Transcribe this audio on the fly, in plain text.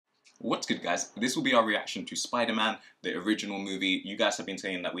What's good, guys? This will be our reaction to Spider-Man, the original movie. You guys have been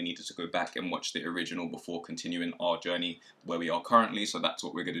saying that we needed to go back and watch the original before continuing our journey where we are currently, so that's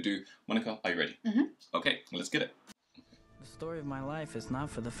what we're going to do. Monica, are you ready? Mm-hmm. Okay, let's get it. The story of my life is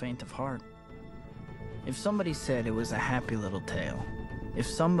not for the faint of heart. If somebody said it was a happy little tale, if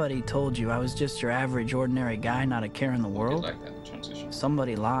somebody told you I was just your average, ordinary guy, not a care in the world, like that transition.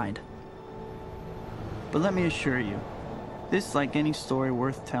 Somebody lied. But let me assure you, this, like any story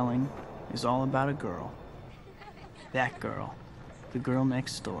worth telling, is all about a girl. That girl. The girl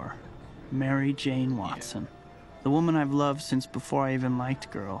next door. Mary Jane Watson. The woman I've loved since before I even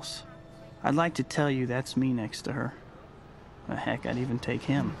liked girls. I'd like to tell you that's me next to her. Heck, I'd even take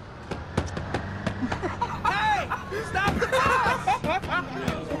him. Hey! Stop the bus!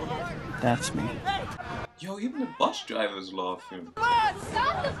 That's me. Yo, even the bus driver's laughing.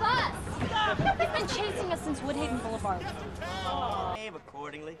 Stop the bus! He's been chasing us since Woodhaven Boulevard. Behave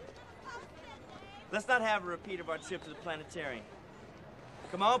accordingly. Let's not have a repeat of our trip to the planetarium.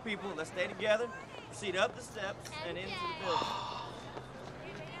 Come on, people, let's stay together. Proceed up the steps and into the building.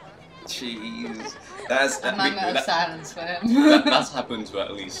 Jeez. That's a moment of silence for him. That's happened to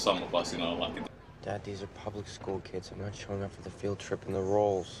at least some of us in our life. Dad, these are public school kids. I'm not showing up for the field trip and the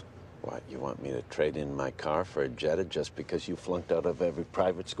rolls. What, you want me to trade in my car for a Jetta just because you flunked out of every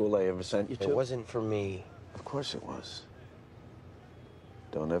private school I ever sent you to? It wasn't for me. Of course it was.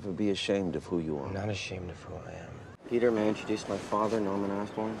 Don't ever be ashamed of who you are. I'm not ashamed of who I am. Peter, may I introduce my father, Norman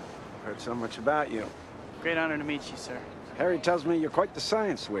Osborn? Heard so much about you. Great honor to meet you, sir. Harry tells me you're quite the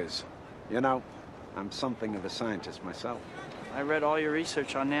science whiz. You know, I'm something of a scientist myself. I read all your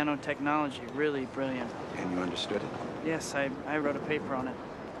research on nanotechnology. Really brilliant. And you understood it? Yes, I wrote a paper on it.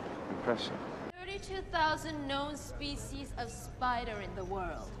 Impressive. 32,000 known species of spider in the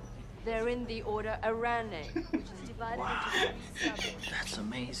world. They're in the order Araneae, which is divided into 3 suborders. That's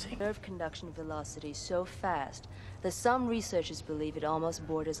amazing. Nerve conduction velocity so fast that some researchers believe it almost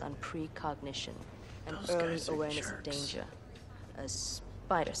borders on precognition, an early awareness of danger, a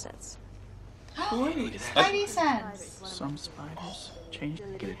spider sense. Spidey sense. Some spiders change.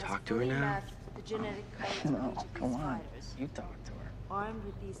 Gonna talk to her now? No, come on. You talk to her. Armed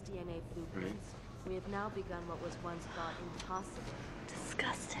with these DNA blueprints, we have now begun what was once thought impossible.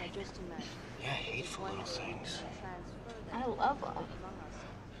 Disgusting. Just imagine. Yeah, hateful little things. I love them.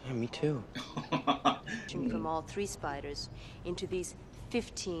 Yeah, me too. From all 3 spiders into these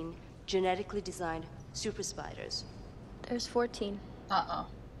 15 genetically designed super spiders. There's 14. Uh-oh.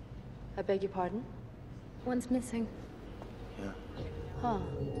 I beg your pardon? One's missing. Yeah. Huh.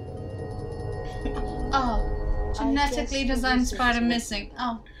 Oh. Genetically designed spider missing.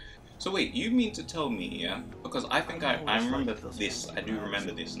 Oh. So wait, you mean to tell me, yeah? Because I think I remember this. I do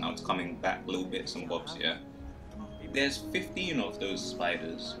remember this now. It's coming back little bits and bobs, yeah? There's 15 of those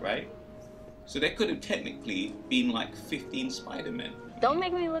spiders, right? So there could have technically been like 15 Spider-Men. Don't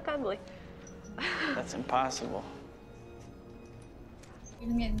make me look ugly. That's impossible. You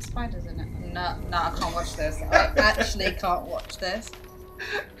can get spiders in it. No, I can't watch this. I actually can't watch this.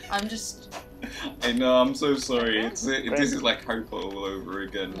 I'm just... I know, I'm so sorry. This is like Harry Potter all over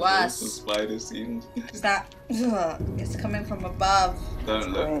again. Worse. The spider scenes. Is that... Ugh, it's coming from above.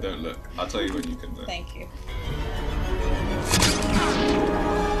 Don't look, don't look. I'll tell you when you can look. Thank you.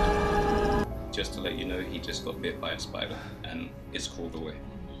 Just to let you know, he just got bit by a spider and it's crawled away.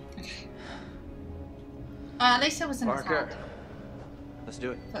 Okay. At least it was in his hand. Let's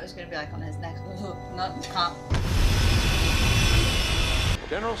do it. I thought it was going to be like on his neck. No, can't.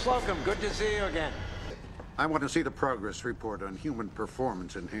 General Slocum, good to see you again. I want to see the progress report on human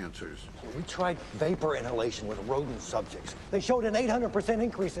performance enhancers. We tried vapor inhalation with rodent subjects. They showed an 800%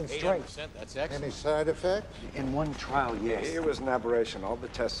 increase in strength. That's excellent. Any side effects? In one trial, yes. It was an aberration. All the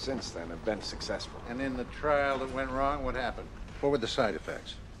tests since then have been successful. And in the trial that went wrong, what happened? What were the side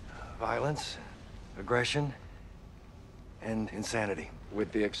effects? Violence, aggression, and insanity.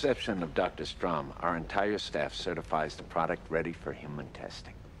 With the exception of Dr. Strom, our entire staff certifies the product ready for human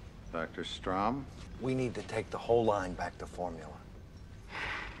testing. Dr. Strom? We need to take the whole line back to formula.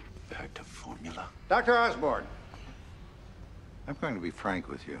 Back to formula? Dr. Osborn, I'm going to be frank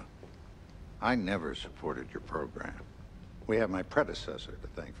with you. I never supported your program. We have my predecessor to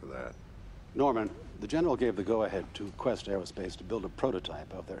thank for that. Norman, the General gave the go-ahead to Quest Aerospace to build a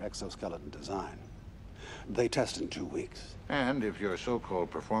prototype of their exoskeleton design. They test in 2 weeks. And if your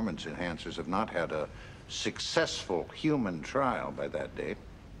so-called performance enhancers have not had a successful human trial by that date,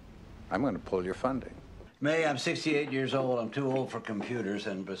 I'm going to pull your funding. May, I'm 68 years old. I'm too old for computers,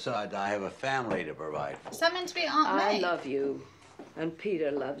 and besides, I have a family to provide for. Is that meant to be Aunt May? I love you, and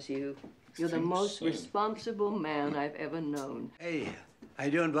Peter loves you. You're the most responsible man I've ever known. Hey, How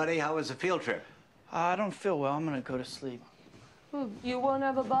you doing, buddy? How was the field trip? I don't feel well. I'm gonna go to sleep. You won't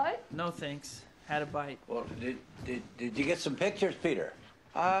have a bite? No thanks. Had a bite. Well, did you get some pictures, Peter?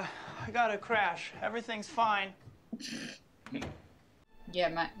 I got a crash. Everything's fine.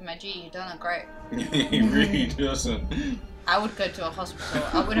 Yeah, my G, you done it great. He really doesn't. I would go to a hospital.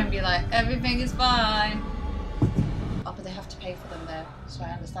 I wouldn't be like, everything is fine. Oh, but they have to pay for them there, so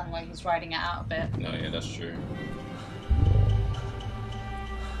I understand why he's riding it out a bit. No, yeah, that's true.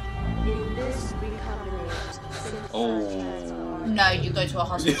 In this recombination, Oh. No, you go to a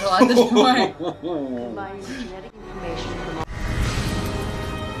hospital at this point. combining genetic information from all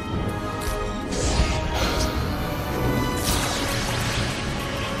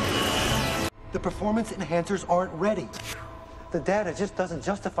The performance enhancers aren't ready. The data just doesn't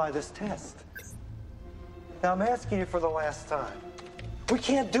justify this test. Now, I'm asking you for the last time. We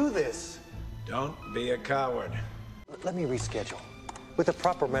can't do this. Don't be a coward. Let me reschedule with the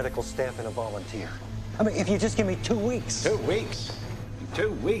proper medical staff and a volunteer. I mean, if you just give me 2 weeks. 2 weeks? In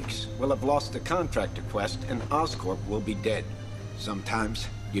 2 weeks, we'll have lost the contractor quest and Oscorp will be dead. Sometimes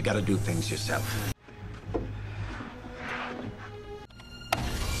you gotta do things yourself.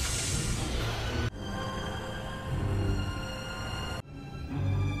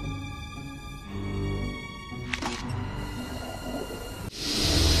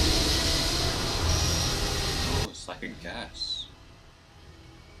 It's like a gas.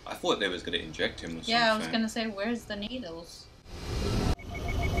 I thought they was gonna inject him or something. Yeah, I was gonna say, where's the needles?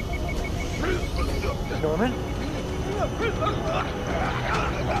 Norman?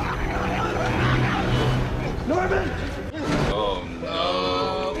 Norman! Oh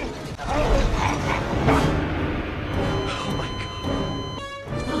no.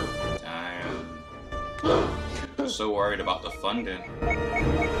 Damn. So worried about the funding.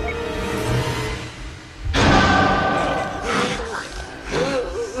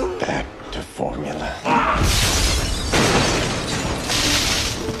 Back to formula.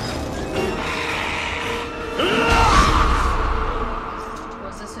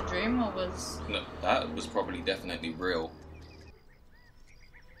 Was this a dream or was... No, that was probably definitely real.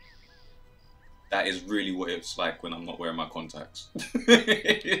 That is really what it's like when I'm not wearing my contacts.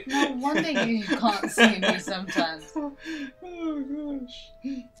 No wonder you can't see me sometimes. Oh gosh.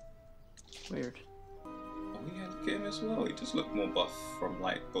 Weird. Oh, we had Kim as well. He just looked more buff from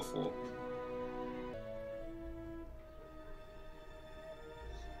like before.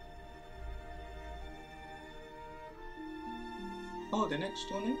 Oh, the next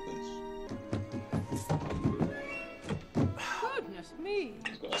door neighbors. Goodness me.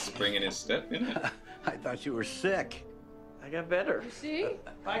 He's got a spring in his step, innit? I thought you were sick. I got better. You see?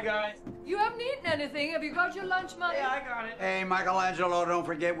 Bye, guys. You haven't eaten anything. Have you got your lunch money? Yeah, I got it. Hey, Michelangelo, don't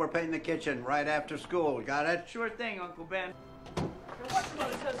forget we're painting the kitchen right after school. Got it? Sure thing, Uncle Ben. What's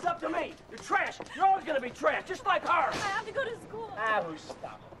says it's up to me. You're trash. You're always gonna be trash, just like her. I have to go to school. Ah, who's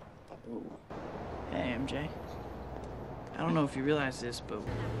stop? Hey, MJ. I don't know if you realize this, but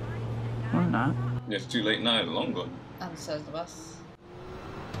or not. It's too late now, long gone. And so's the bus.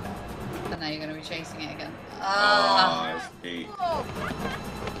 And now you're gonna be chasing it again. Ah, it's Pete.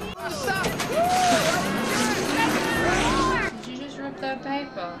 Did you just rip that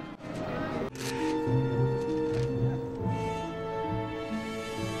paper?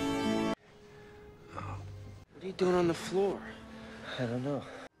 What are you doing on the floor? I don't know.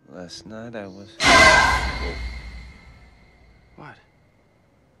 Last night I was... What?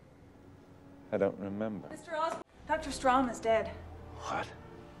 I don't remember. Mr. Osborne, Dr. Strom is dead. What?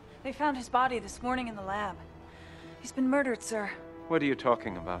 They found his body this morning in the lab. He's been murdered, sir. What are you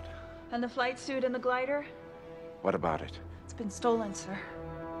talking about? And the flight suit and the glider? What about it? It's been stolen, sir.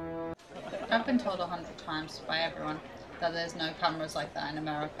 I've been told 100 times by everyone that there's no cameras like that in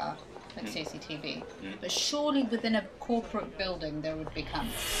America, like CCTV. But surely within a corporate building there would be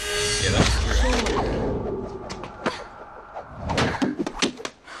cameras. Yeah, that's true. Surely.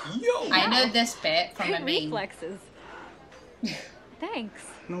 Yo! I know this bit from a meme. Reflexes. Thanks.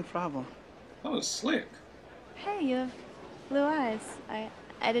 No problem. That was slick. Hey, you have blue eyes. I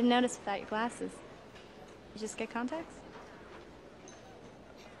didn't notice without your glasses. You just get contacts?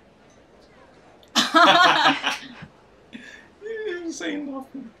 You didn't say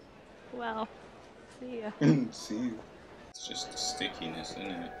nothing. Well, see ya. See, it's just the stickiness, isn't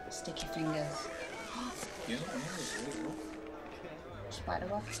it? Sticky fingers. Yeah, it's really cool.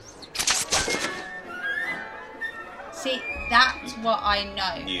 Spiderweb. See, that's what I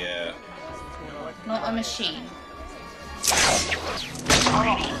know. Yeah. Not a machine.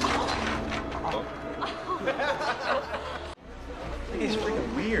 Oh. It's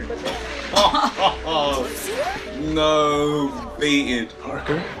freaking weird. Oh, no, baited.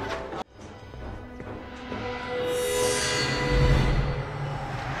 Parker?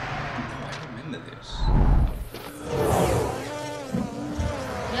 I remember this.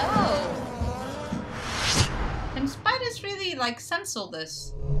 Yo! Can spiders really, like, sense all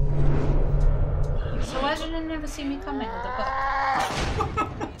this? So why did it never see me coming with a book?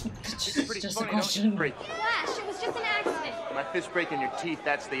 Just a question. Flash, it was just an accident. My fist breaking your teeth,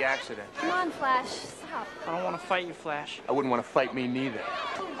 that's the accident. Come on, Flash. Stop. I don't want to fight you, Flash. I wouldn't want to fight me neither.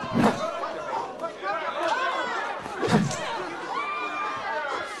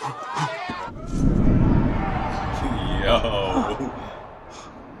 Yo.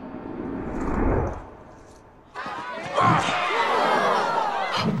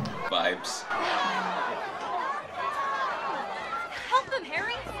 Vibes. Help him,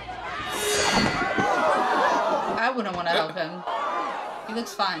 Harry. I wouldn't want to help him. He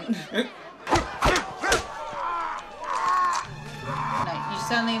looks fine. No, you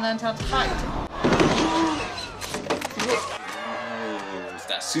certainly learned how to fight. Oh,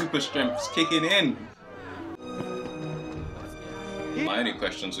 that super strength's kicking in. My only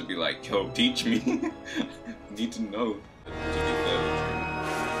questions would be like, yo, teach me. Need to know.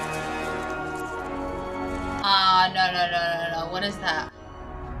 No. What is that?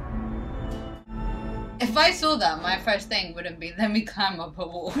 If I saw that, my first thing wouldn't be, let me climb up a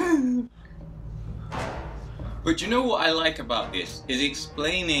wall. But you know what I like about this? Is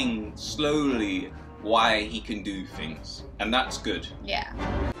explaining slowly why he can do things. And that's good. Yeah.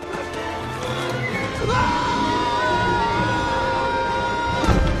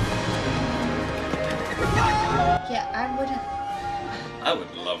 Yeah, I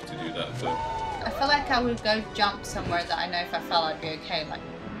would love to do that, but I feel like I would go jump somewhere that I know if I fell I'd be okay, like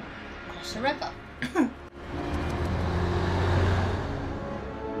cross a river.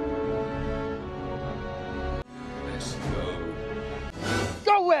 let's go.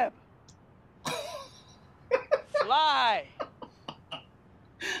 Go, Webb! Fly!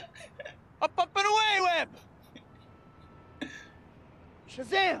 Up, up, and away, Webb!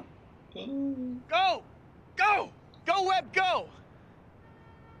 Shazam! Go! Go! Go, Webb, go!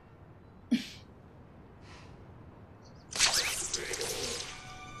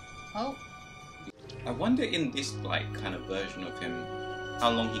 Oh. I wonder in this like kind of version of him how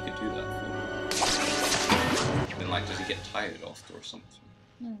long he could do that for. Then like does he get tired after or something?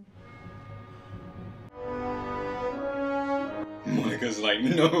 Monica's like,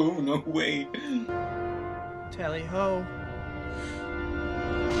 no way. Tally ho.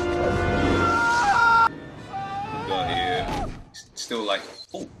 Got here. Still like,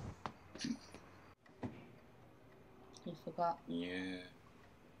 oh. You forgot. Yeah.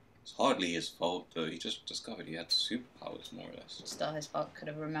 It's hardly his fault though. He just discovered he had superpowers more or less. Still his fault, could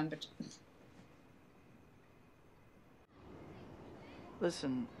have remembered.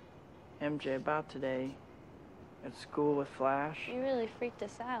 Listen, MJ, about today at school with Flash. You really freaked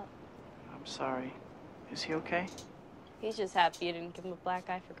us out. I'm sorry. Is he okay? He's just happy you didn't give him a black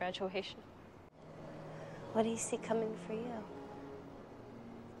eye for graduation. What do you see coming for you?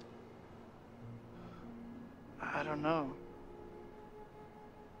 I don't know.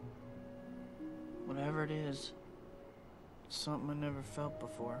 Whatever it is, it's something I never felt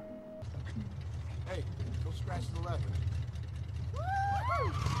before. Hey, go scratch the leather.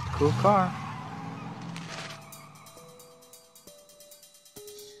 Cool car.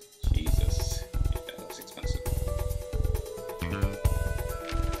 Jesus. Yeah, that's expensive.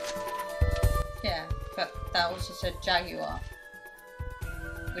 Yeah, but that was just a Jaguar.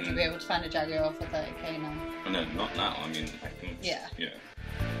 Would you be able to find a Jaguar for 30k now? No, not now. I mean, I think. Yeah. Yeah.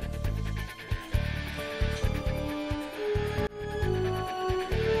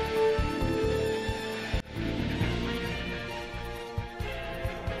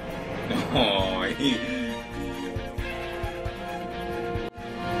 Oh, Yo,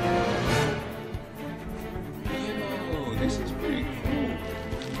 this is pretty cool.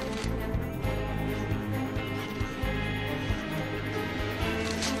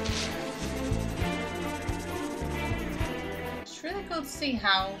 It's really cool to see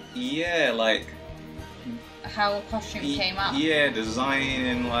how Yeah, like a costume came up. Yeah, design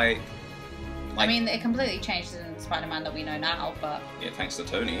and like I mean, it completely changed in Spider-Man that we know now, but yeah, thanks to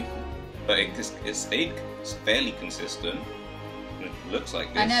Tony. But it stayed fairly consistent. It looks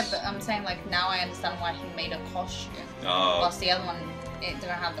like this. I know, but I'm saying like now I understand why he made a costume. Oh. Whilst the other one, it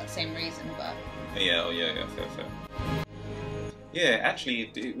didn't have that same reason, but Yeah, fair. Yeah,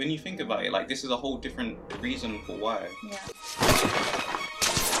 actually, when you think about it, like this is a whole different reason for why. yeah.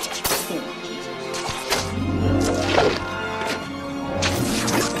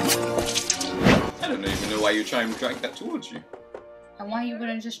 don't even know why you're trying to drag that towards you. And why you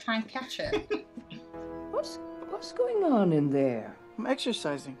wouldn't just try and catch it? What's going on in there? I'm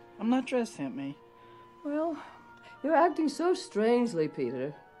exercising. I'm not dressed, Aunt May. Well, you're acting so strangely,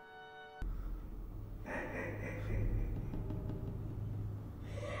 Peter.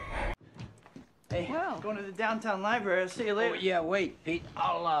 Hey, going to the downtown library. I'll see you later. Oh, yeah, wait, Pete.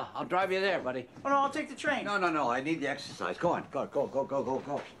 I'll drive you there, buddy. Oh, no, I'll take the train. No. I need the exercise. Go on.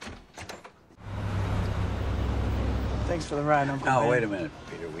 Go. Thanks for the ride, Uncle Ben. Now, wait a minute,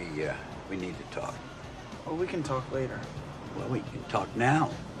 Peter. We need to talk. Well, we can talk later. Well, we can talk now.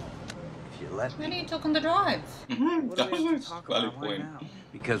 If you let me. When are you talking the drive? What do we have to talk about right now?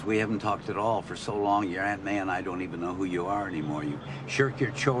 Because we haven't talked at all for so long. Your Aunt May and I don't even know who you are anymore. You shirk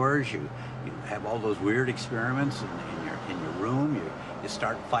your chores. You have all those weird experiments in your room. You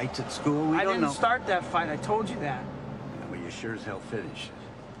start fights at school. I didn't start that fight. I told you that. Yeah, well, you sure as hell finished it.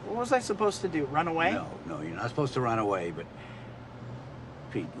 What was I supposed to do? Run away? No, you're not supposed to run away. But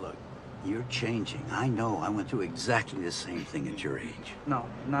Pete, look, you're changing. I know. I went through exactly the same thing at your age. No,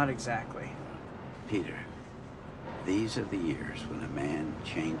 not exactly. Peter, these are the years when a man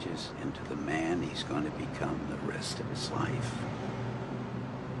changes into the man he's going to become the rest of his life.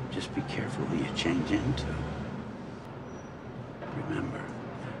 Just be careful who you change into. Remember,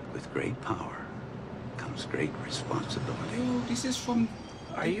 with great power comes great responsibility. Yo, this is from...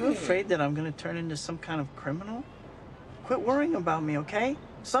 Are you afraid that I'm going to turn into some kind of criminal? Quit worrying about me, okay?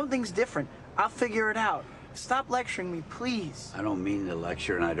 Something's different. I'll figure it out. Stop lecturing me, please. I don't mean to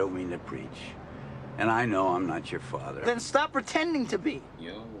lecture and I don't mean to preach. And I know I'm not your father. Then stop pretending to be.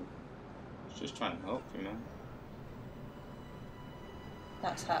 Yo, just trying to help, you know?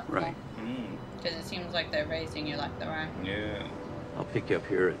 That's hurtful. Right. Because it seems like they're raising you like the right. Yeah. I'll pick you up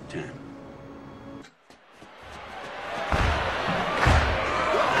here at 10.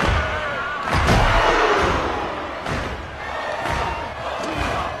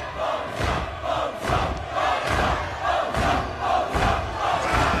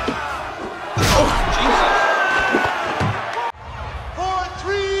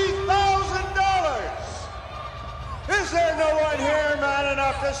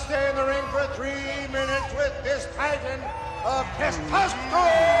 To stay in the ring for 3 minutes with this titan of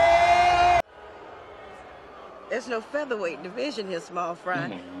testosterone! There's no featherweight division here, small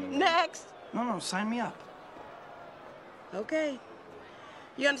fry. Next! No, sign me up. Okay.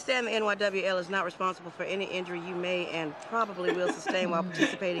 You understand the NYWL is not responsible for any injury you may and probably will sustain while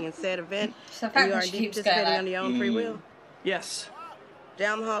participating in said event. And you are indeed participating on your own free will? Yes.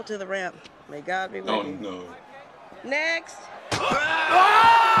 Down the hall to the ramp. May God be with you. Oh, no. Next!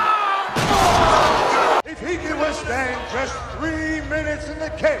 If he can withstand just 3 minutes in the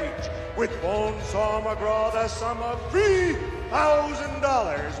cage with Bonesaw McGraw, the sum of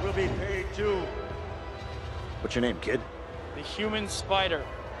 $3,000 will be paid to... What's your name, kid? The Human Spider.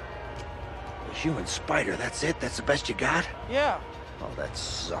 The Human Spider, that's it? That's the best you got? Yeah. Oh, that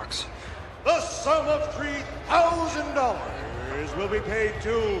sucks. The sum of $3,000 will be paid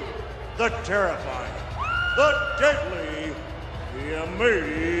to the terrifying, the deadly, the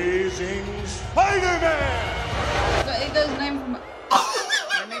amazing Spider-Man! So it goes name from... My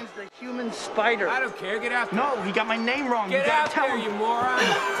name's the Human Spider. I don't care. Get out there. No, he got my name wrong. Get you out gotta tell there, him. you moron.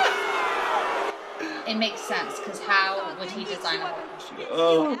 It makes sense, because how would he design a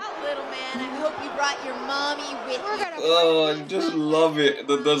Oh. Little man, I hope you brought your mommy with you. Oh, I just love it.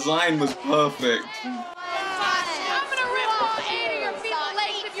 The design was perfect. I'm gonna rip all 8 of your feet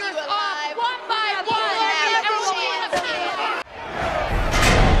legs of yours off one by one.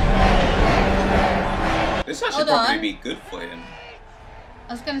 This actually probably be good for him.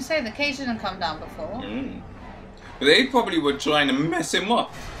 I was going to say, the cage didn't come down before. But they probably were trying to mess him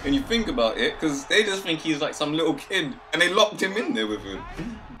up when you think about it, because they just think he's like some little kid, and they locked him in there with him.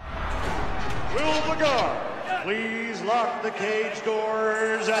 Will the guard please lock the cage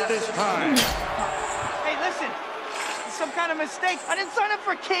doors at this time? Hey, listen. It's some kind of mistake. I didn't sign up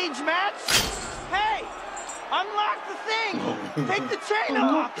for a cage match. Hey, unlock the thing. Take the chain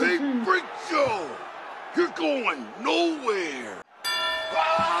off. Hey, Freak Show! You're going nowhere!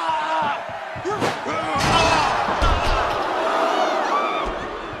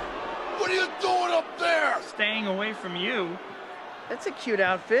 What are you doing up there? Staying away from you. That's a cute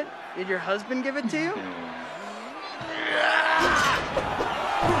outfit. Did your husband give it to you?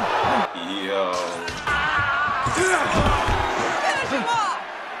 Yo.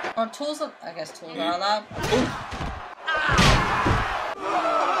 Or tools, I guess tools are allowed.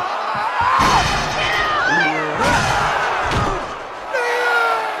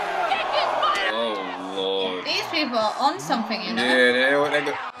 Oh, Lord. These people are on something, you know? Yeah, they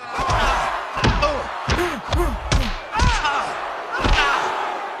go.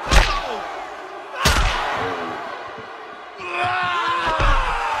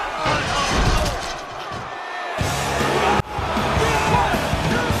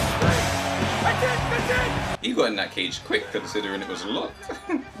 H quick considering it was locked.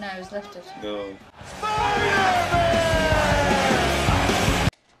 No, it was lifted. No.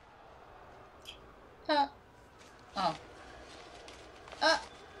 Oh.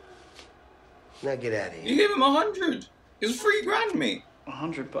 Now get out of here. You gave him 100. It was $3 mate.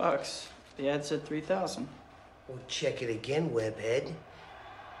 $100. The ad said 3,000. Well, check it again, webhead.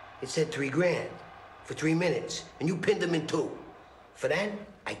 It said $3 for 3 minutes, and you pinned them in 2. For that,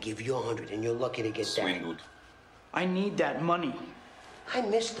 I give you 100, and you're lucky to get Swindled. that. I need that money. I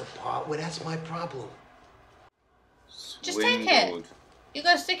missed the part where that's my problem. Just take it. You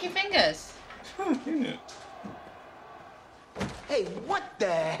gotta stick your fingers. Yeah. Hey, what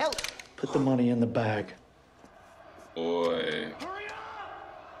the hell? Put the money in the bag. Boy.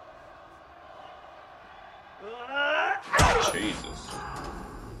 Jesus.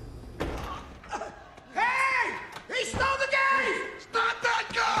 Hey! He stole the game! Stop that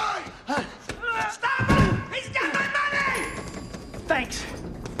guy! Stop him! He's got my money! Thanks.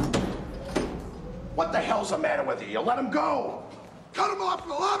 What the hell's the matter with you? You let him go! Cut him off in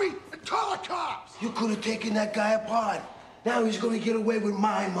the lobby and call the cops! You could have taken that guy apart. Now he's gonna get away with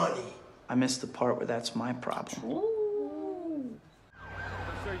my money. I missed the part where that's my problem.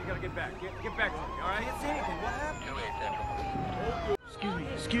 Sir, you gotta get back. Get back to me, all right? It's anything. What happened?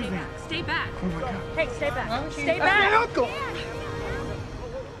 Excuse me. Stay back. Oh my God. Hey, stay back. Stay That's back. my uncle.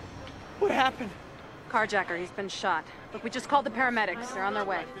 What happened? Carjacker, he's been shot. Look, we just called the paramedics. They're on their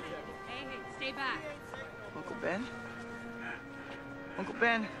way. Hey, stay back. Uncle Ben? Uncle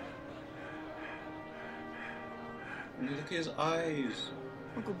Ben? Look at his eyes.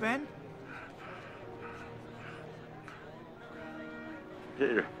 Uncle Ben?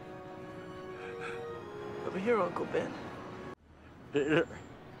 Peter. Over here, Uncle Ben. Peter.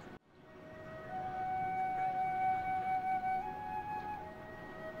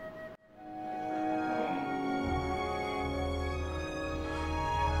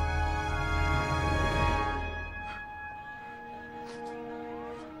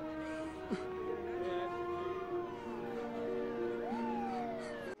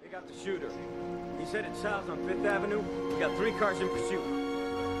 They got the shooter. He's headed south on 5th Avenue. We got 3 cars in pursuit.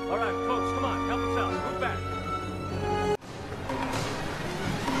 All right, folks, come on. Help us out. Move back.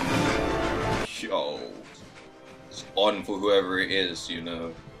 Yo. It's on for whoever it is, you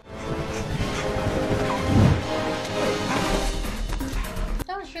know.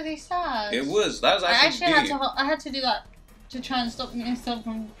 That was really sad. It was. That was actually deep. I had to do that to try and stop myself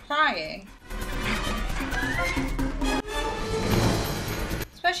from crying.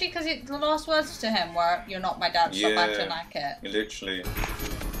 Especially because the last words to him were, "You're not my dad, stop acting like it." Literally.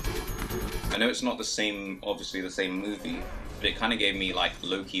 I know it's not the same, obviously the same movie, but it kind of gave me like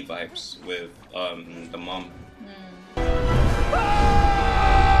Loki vibes with the mom.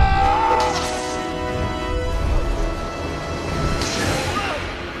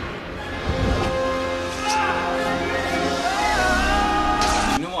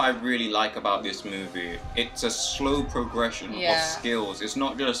 You know what I really like about this movie? It's a slow progression of skills. It's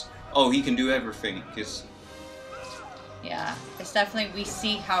not just, oh, he can do everything. Yeah, it's definitely, we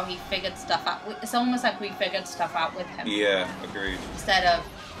see how he figured stuff out. It's almost like we figured stuff out with him. Yeah, agreed. Instead of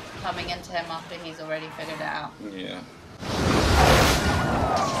coming into him after he's already figured it out. Yeah.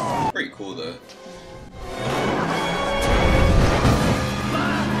 Pretty cool though.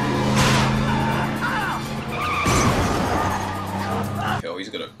 Yo, he's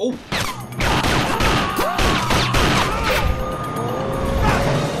gonna. Oh!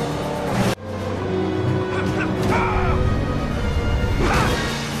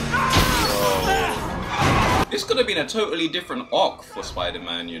 This could have been a totally different arc for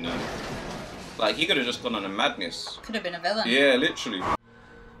Spider-Man, you know. Like, he could have just gone on a madness. Could have been a villain. Yeah, literally.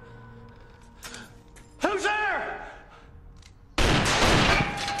 Who's there?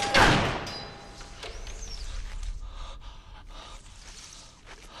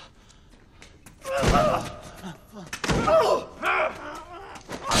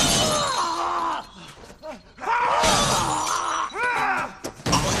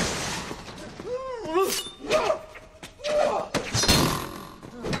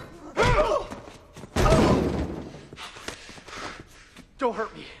 Don't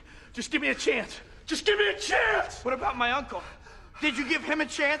hurt me. Just give me a chance. Just give me a chance! What about my uncle? Did you give him a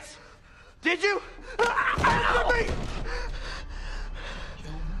chance? Did you? Answer me!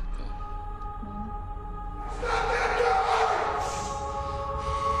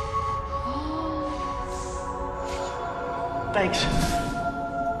 Thanks.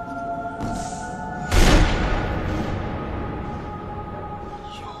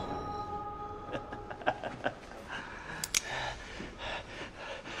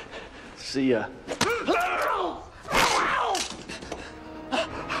 See ya.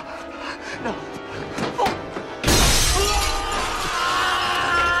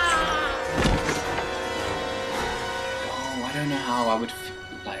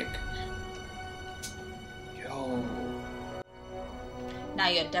 now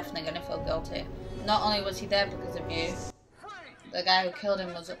you're definitely going to feel guilty. Not only was he there because of you, the guy who killed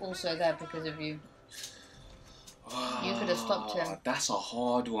him was also there because of you. You could have stopped him. That's a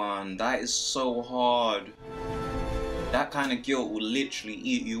hard one. That is so hard. That kind of guilt will literally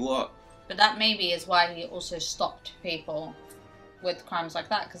eat you up. But that maybe is why he also stopped people with crimes like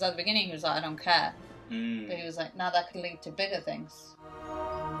that. Because at the beginning he was like, I don't care. But he was like, now that could lead to bigger things.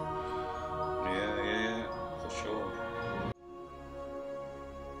 Yeah, for sure.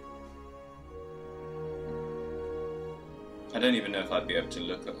 I don't even know if I'd be able to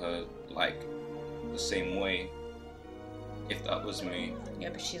look at her like the same way if that was me. Yeah,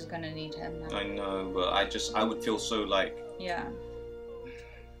 but she's gonna need him now. I know, but I would feel so like... Yeah.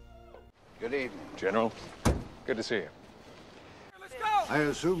 Good evening. General, good to see you. I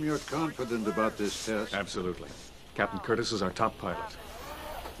assume you're confident about this test? Absolutely. Captain Curtis is our top pilot.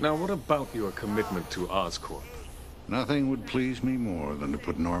 Now, what about your commitment to Oscorp? Nothing would please me more than to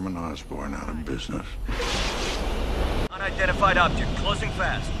put Norman Osborn out of business. Unidentified object, closing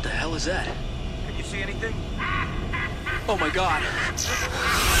fast. What the hell is that? Can you see anything? Oh my God! I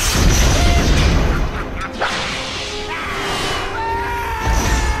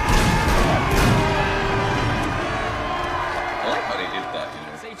like how they did that, you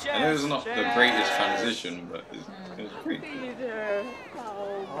know. I know it's not the greatest transition, but it was pretty cool. Peter,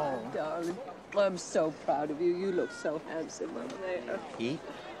 oh my darling. I'm so proud of you. You look so handsome up there. Pete,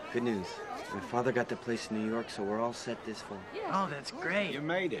 good news. My father got the place in New York, so we're all set this fall. Oh, that's great. You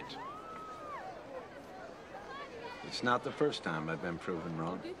made it. It's not the first time I've been proven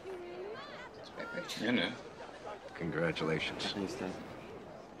wrong. You know. Congratulations. Thanks, Dad.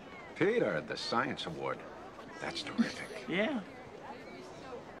 Peter, the Science Award. That's terrific. Yeah.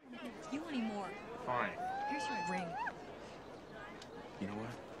 You want any more? Fine. Here's your ring. You know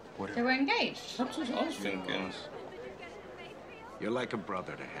what? They were engaged. That's what I was thinking. You're like a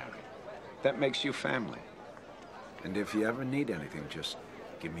brother to Harry. That makes you family. And if you ever need anything, just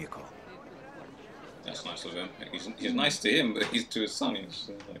give me a call. That's nice of him. He's nice to him, but he's to his son.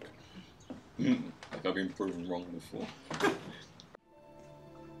 He's like, like I've been proven wrong before.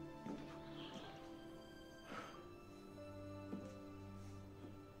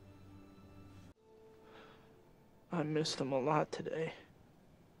 I missed him a lot today.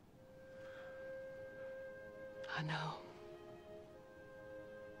 I know.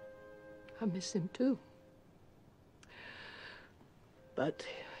 I miss him too. But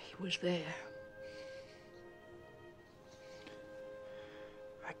he was there.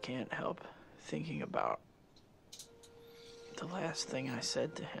 I can't help thinking about the last thing I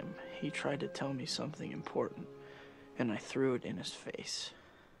said to him. He tried to tell me something important, and I threw it in his face.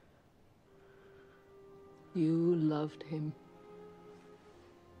 You loved him.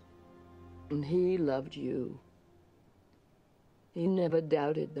 And he loved you. He never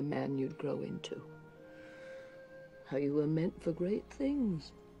doubted the man you'd grow into. How you were meant for great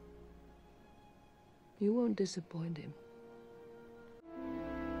things. You won't disappoint him.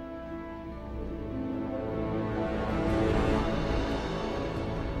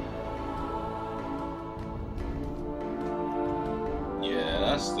 Yeah,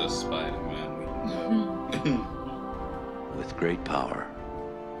 that's the Spider-Man we know. With great power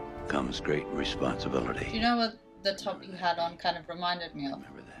comes great responsibility. Do you know what the top you had on kind of reminded me of?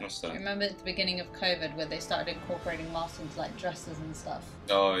 What's Do that? you remember at the beginning of COVID where they started incorporating masks into like dresses and stuff?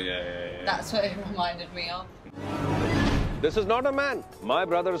 Oh, yeah. That's what it reminded me of. This is not a man. My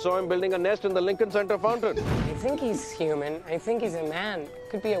brother saw him building a nest in the Lincoln Center fountain. I think he's human. I think he's a man.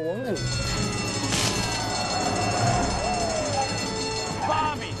 Could be a woman.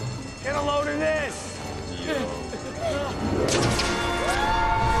 Bobby, get a load of this. He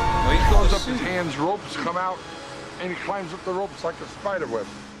throws up his hands, ropes come out, and he climbs up the ropes like a spider web.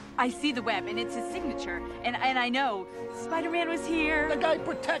 I see the web, and it's his signature. And I know Spider-Man was here. The guy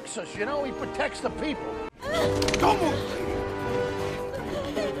protects us, you know? He protects the people. Don't move!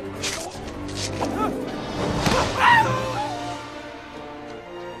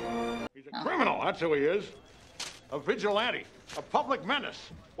 He's a criminal, that's who he is. A vigilante, a public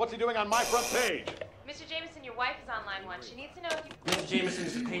menace. What's he doing on my front page? Mr. Jameson, your wife is on line 1. She needs to know if you... Mr. Jameson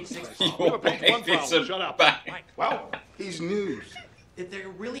is page 6. We have a page 1 problem. Shut up. Well, he's news. They're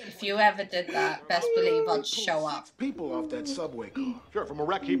really... If you ever did that, best believe I'd show up. People off that subway car. Sure, from a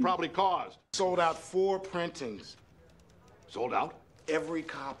wreck he probably caused. Sold out 4 printings. Sold out? Every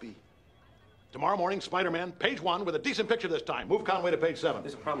copy. Tomorrow morning, Spider-Man, page 1 with a decent picture this time. Move Conway to page 7.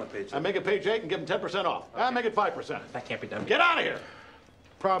 There's a problem with page 7. And make it page 8 and give him 10% off. Okay. And make it 5%. That can't be done. Get out of here!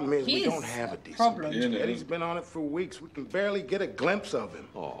 Problem is, we He's don't have a decent problem. picture. Eddie's been on it for weeks. We can barely get a glimpse of him.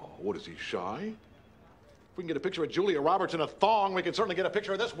 Oh, what is he, shy? If we can get a picture of Julia Roberts in a thong, we can certainly get a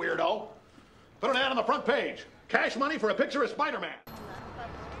picture of this weirdo. Put an ad on the front page. Cash money for a picture of Spider-Man.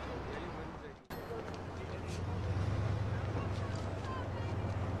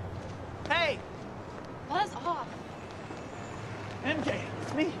 Hey! Buzz off. MJ,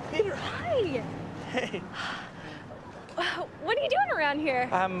 it's me, Peter. Hi. Hey. What are you doing around here?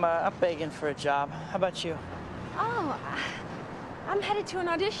 I'm begging for a job. How about you? Oh, I'm headed to an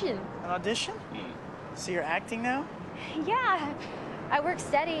audition. An audition? So you're acting now? Yeah, I work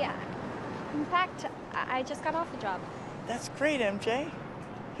steady. In fact, I just got off the job. That's great, MJ.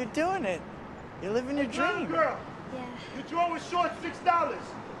 You're doing it. You're living your dream. Girl, yeah. your drawer was short $6.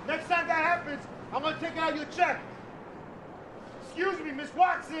 Next time that happens, I'm gonna take out your check. Excuse me, Miss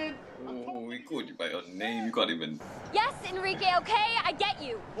Watson. Oh, he called you by your name. You can't even. Yes, Enrique, okay? I get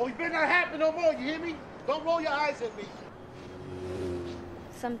you. Well, you better not happen no more, you hear me? Don't roll your eyes at me.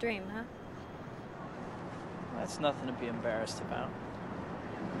 Some dream, huh? That's nothing to be embarrassed about.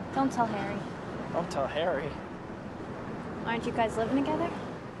 Don't tell Harry. Don't tell Harry. Aren't you guys living together?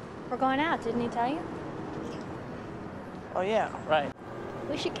 We're going out, didn't he tell you? Oh, yeah, right.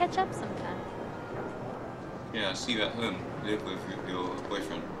 We should catch up sometime. Yeah, I see you at home. Live with your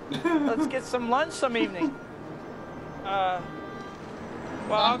boyfriend. Let's get some lunch some evening. Well,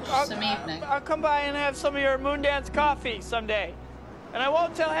 I'll come by and have some of your Moondance coffee someday. And I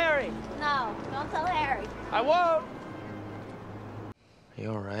won't tell Harry. No, don't tell Harry. I won't. Are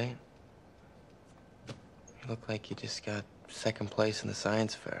you all right? You look like you just got second place in the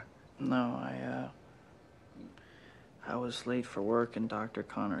science fair. No, I was late for work and Dr.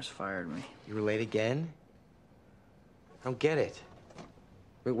 Connors fired me. You were late again? I don't get it.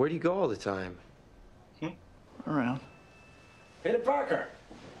 Where do you go all the time? Around. Peter Parker.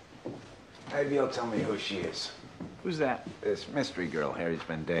 Maybe you'll tell me who she is. Who's that? This mystery girl Harry's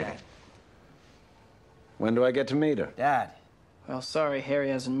been dating. When do I get to meet her? Dad. Well, sorry, Harry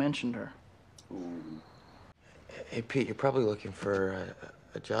hasn't mentioned her. Hey, Pete, you're probably looking for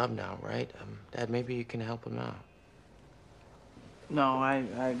a job now, right? Dad, maybe you can help him out. No,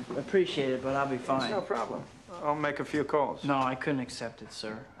 I appreciate it, but I'll be fine. It's no problem. I'll make a few calls. No, I couldn't accept it,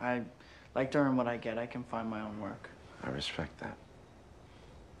 sir. I like to earn what I get. I can find my own work. I respect that.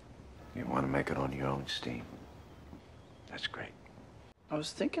 You want to make it on your own steam. That's great. I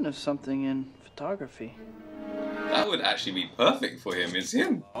was thinking of something in photography. That would actually be perfect for him. It's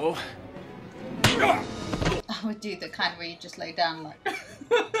him. Oh. I would do the kind where you just lay down like.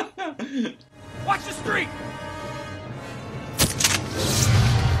 Watch the street!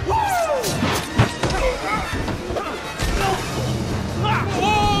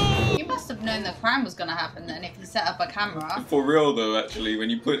 You must have known the crime was gonna happen then if you set up a camera. For real though, actually, when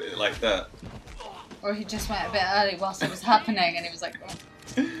you put it like that. Or he just went a bit early whilst it was happening and he was like, oh.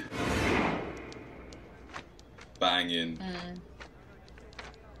 Banging.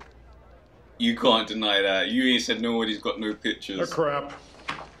 You can't deny that. You ain't said nobody's got no pictures. They're crap.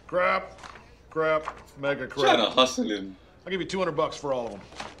 Crap. Mega crap. Trying to hustle him. I'll give you $200 for all of them.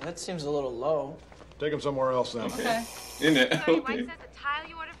 That seems a little low. Take them somewhere else then. Okay. In it. Sorry, White says the tile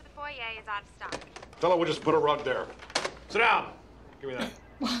you ordered for the foyer is out of stock. Tell her we'll just put a rug there. Sit down. Give me that.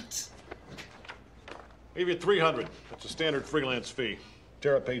 What? I'll give you $300. That's a standard freelance fee.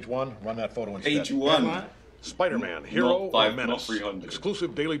 Tear up page 1. Run that photo instead. Page 1. Spider-Man, hero Not 5, or menace? not 300.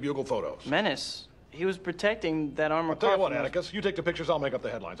 Exclusive Daily Bugle photos. Menace? He was protecting that armored I'll tell car. you what, Atticus. You take the pictures, I'll make up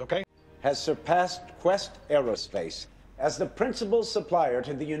the headlines, okay? Has surpassed Quest Aerospace as the principal supplier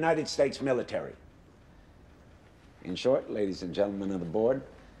to the United States military. In short, ladies and gentlemen of the board,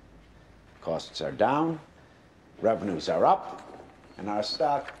 costs are down, revenues are up, and our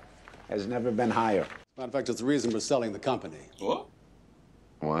stock has never been higher. Matter of fact, it's the reason we're selling the company. What?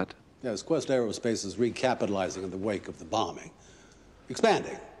 What? Yes, Quest Aerospace is recapitalizing in the wake of the bombing.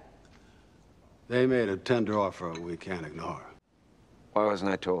 Expanding. They made a tender offer we can't ignore. Why wasn't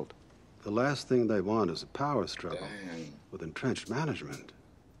I told? The last thing they want is a power struggle with entrenched management.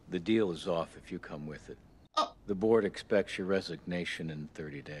 The deal is off if you come with it. The board expects your resignation in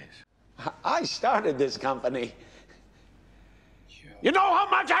 30 days. I started this company. You know how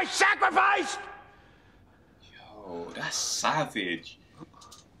much I sacrificed? Yo, that's savage.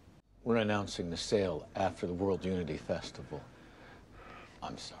 We're announcing the sale after the World Unity Festival.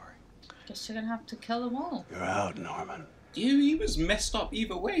 I'm sorry. Guess you're gonna have to kill them all. You're out, Norman. Dude, he was messed up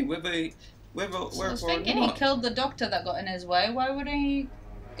either way, whether I was thinking or he not. killed the doctor that got in his way. Why wouldn't he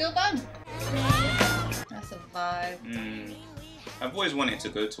kill them? That's a vibe. I've always wanted to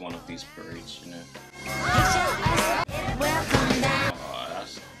go to one of these parades, you know. Oh,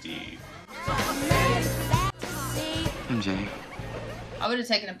 that's deep. MJ. I would have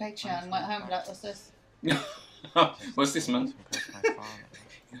taken a picture and went home and like, what's this? What's this, man?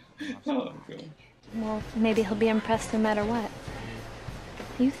 Oh, God. Well, maybe he'll be impressed no matter what.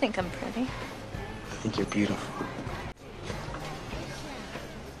 You think I'm pretty. I think you're beautiful.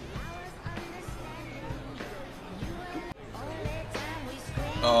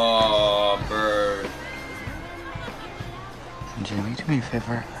 Oh, bird. Jimmy, do me a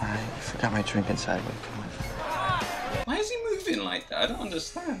favor. I forgot my drink inside. Why is he moving like that? I don't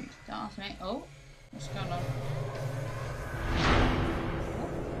understand. Don't ask me. Oh, what's going on?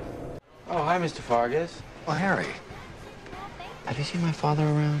 Oh, hi, Mr. Fargus. Oh, Harry. Have you seen my father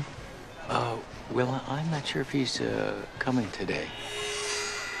around? Well, I'm not sure if he's coming today.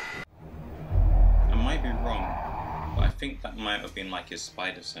 I might be wrong, but I think that might have been like his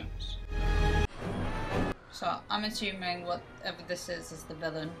spider sense. So I'm assuming whatever this is the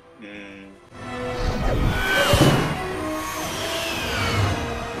villain.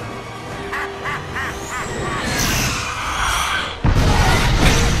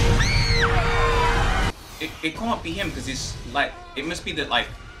 It can't be him because it's like it must be the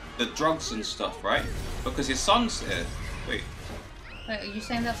drugs and stuff, right? Because his son's there. Wait, are you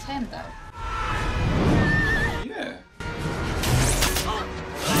saying that's him though? yeah.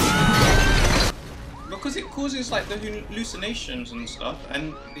 Because it causes like the hallucinations and stuff,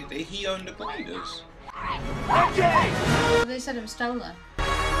 and he owned the gliders. They said it was stolen.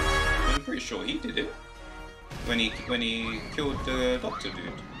 I'm pretty sure he did it when he killed the doctor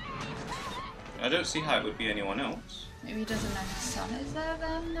dude. I don't see how it would be anyone else. Maybe he doesn't know his son is there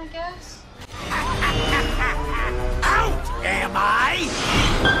then, I guess. Out am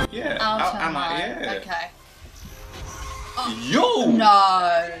I? Yeah. Out am I? Yeah. Okay. Yo!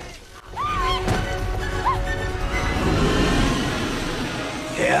 No.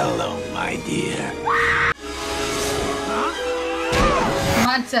 Hello, my dear.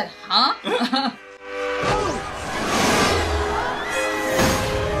 Man said, huh?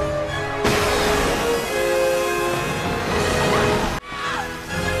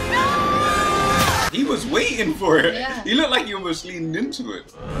 He was waiting for it. Yeah. He looked like he almost leaned into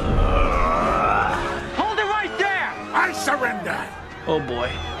it. Hold it right there! I surrender! Oh, boy.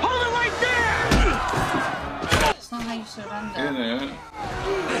 Hold it right there! That's not how you surrender.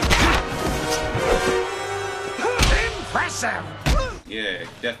 Impressive! Yeah,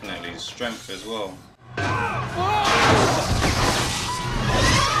 definitely. Strength as well.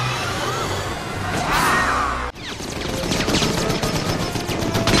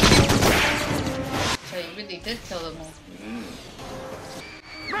 So you really did kill them all.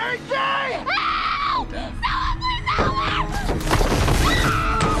 Mercy! Oh, damn.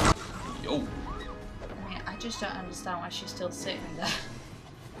 Yo. I mean, I just don't understand why she's still sitting there.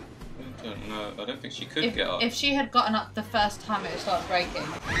 I don't know. I don't think she could get up. If she had gotten up the first time it would start breaking.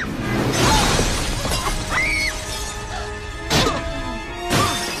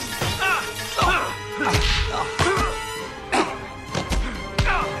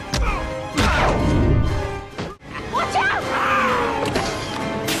 Watch out!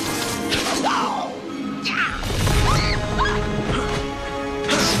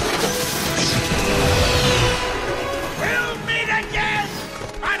 We'll meet again,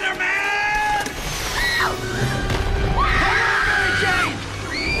 Spider-Man!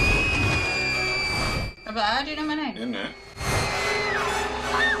 But how do you know my name? Isn't it?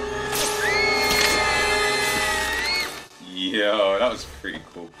 Yo, that was pretty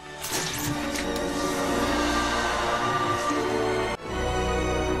cool.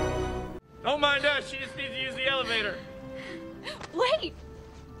 Don't mind us, she just needs to use the elevator. Wait!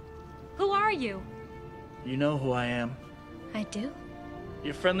 Who are you? You know who I am. I do?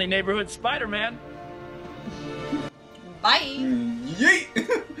 Your friendly neighborhood Spider-Man. Bye! Yeet!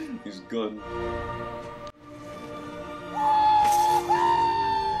 He's gone.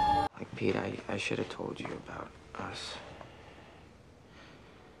 Like, Pete, I should have told you about us.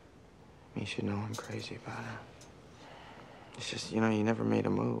 You should know I'm crazy about it. It's just, you never made a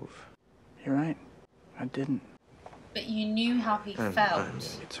move. You're right. I didn't. But you knew how he felt. I'm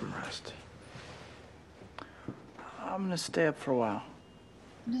gonna get some rest. I'm gonna stay up for a while.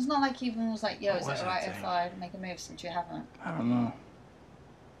 And it's not like he even was like, yo, is What it was alright that if I make a move since you haven't? I don't know.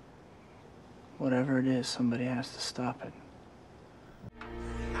 Whatever it is, somebody has to stop it.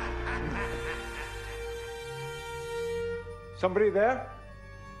 Somebody there?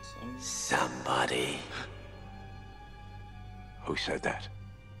 Somebody. Who said that?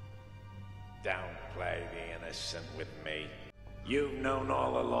 Don't play the innocent with me. You've known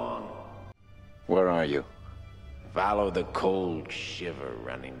all along. Where are you? Follow the cold shiver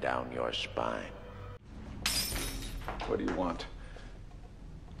running down your spine. What do you want?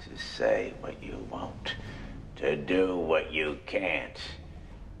 To say what you won't. To do what you can't.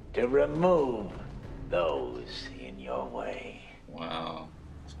 To remove those in your way. Wow.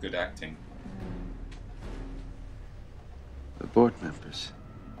 It's good acting. The board members.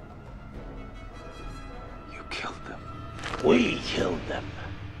 You killed them. We killed them.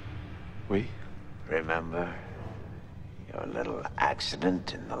 We? Remember your little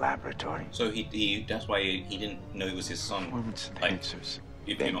accident in the laboratory? So he that's why he didn't know it was his son. Moments and Like, answers.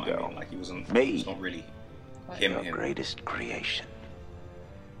 you know what I mean? Like he wasn't. Me. It's not really him. Your greatest creation.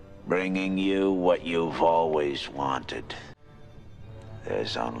 Bringing you what you've always wanted.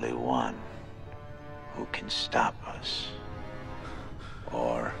 There's only one who can stop us.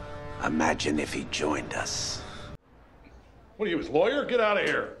 Or imagine if he joined us. What are you, his lawyer? Get out of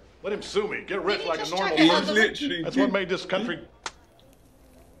here. Let him sue me. Get rich like a normal He person. literally That's did. what made this country.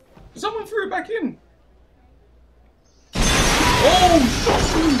 Someone threw it back in. Oh!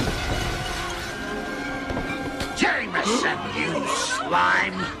 Jameson, you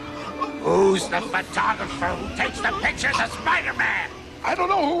slime! Who's the photographer who takes the pictures of Spider-Man? I don't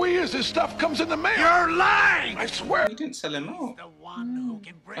know who he is. His stuff comes in the mail. You're lying! I swear. He didn't sell him out.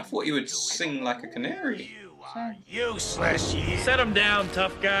 I thought he would sing like a canary. Useless, you. Set him down,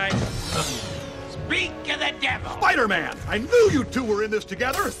 tough guy. Speak of the devil! Spider-Man! I knew you two were in this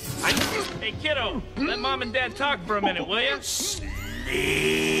together. Hey, kiddo, let Mom and Dad talk for a minute, will you? Sleep.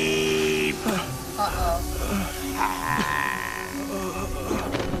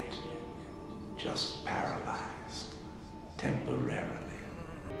 Just paralyzed. Temporarily.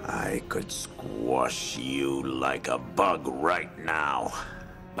 I could squash you like a bug right now.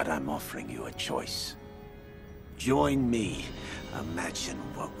 But I'm offering you a choice. Join me. Imagine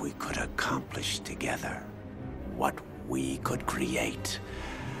what we could accomplish together. What we could create.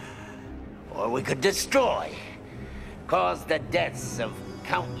 Or we could destroy. Cause the deaths of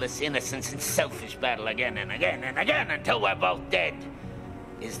countless innocents in selfish battle again and again and again until we're both dead.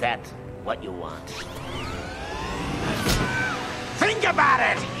 Is that what you want? Think about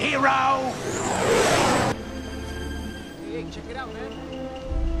it, hero! Hey, check it out, man.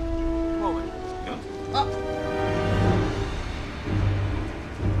 Come on, man.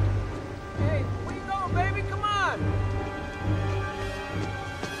 Hey, where you going, baby? Come on!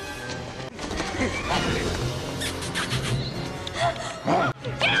 Get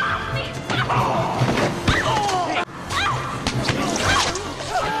off me!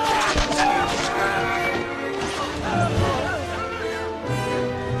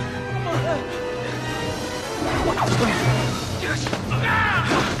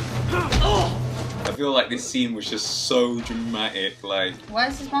 I feel like this scene was just so dramatic. Like,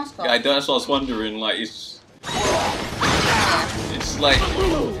 Where's his mask off? yeah, that's what I was wondering. Like, it's like.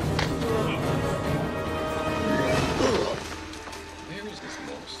 Where is this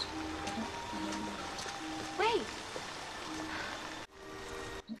lost? Wait.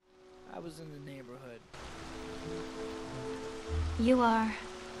 I was in the neighborhood. You are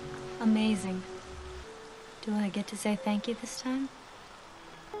amazing. Do I get to say thank you this time?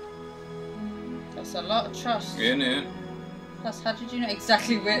 That's a lot of trust. Yeah, no. Plus, how did you know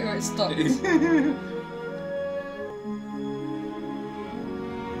exactly where it stopped?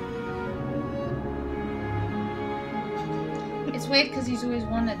 It's weird because he's always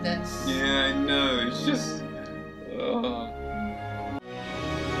wanted this. Yeah, I know. It's just.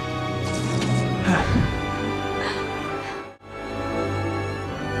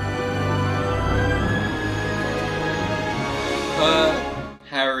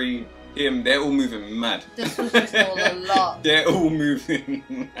 Harry, him, they're all moving mad. This was just all a lot. They're all moving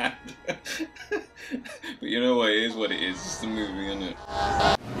mad. But you know what? It is what it is. It's the movie, isn't it?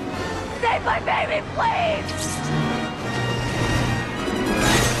 Save my baby, please!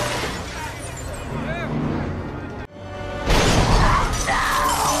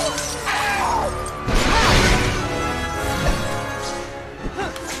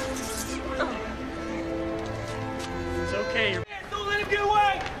 It's okay. Don't let him get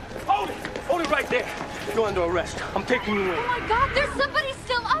away! Hold it! Hold it right there. You're under arrest. I'm taking you in. Oh my god, there's somebody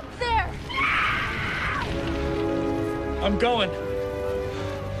still up there! I'm going.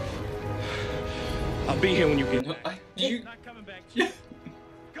 I'll be here when you get back. Not coming back.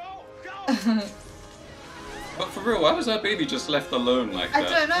 But for real, why was that baby just left alone like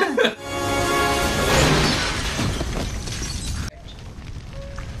that? I don't know.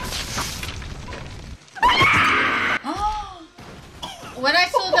 When I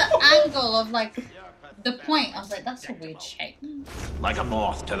saw the angle of like the point, I was like, that's a weird shape. Like a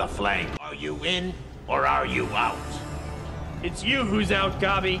moth to the flame. Are you in or are you out? It's you who's out,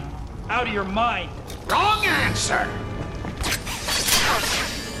 Gobby. Out of your mind. Wrong answer!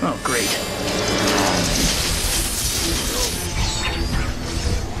 Oh, great.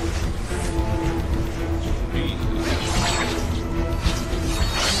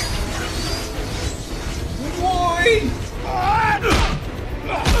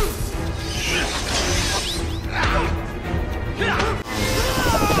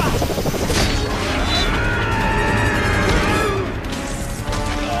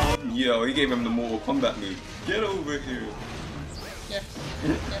 Yo, he gave him the Mortal Kombat move. Get over here. Yes,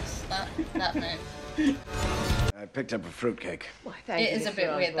 yes, that move. I picked up a fruitcake. It is a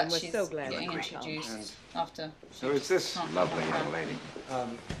bit weird that she's getting introduced after. So is this lovely young lady?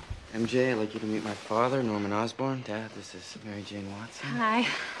 MJ, I'd like you to meet my father, Norman Osborn. Dad, this is Mary Jane Watson. Hi.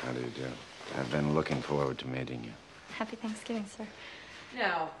 How do you do? I've been looking forward to meeting you. Happy Thanksgiving, sir.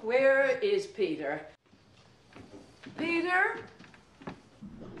 Now, where is Peter? Peter?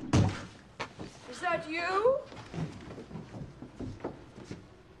 Is that you?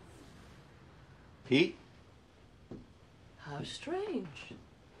 Pete? How strange.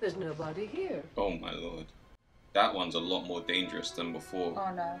 There's nobody here. Oh my lord. That one's a lot more dangerous than before.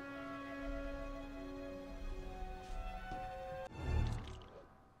 Oh no.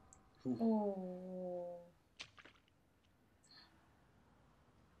 Oh.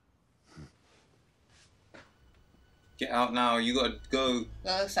 Get out now, you gotta go.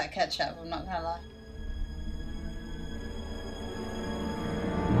 That looks like ketchup, I'm not gonna lie.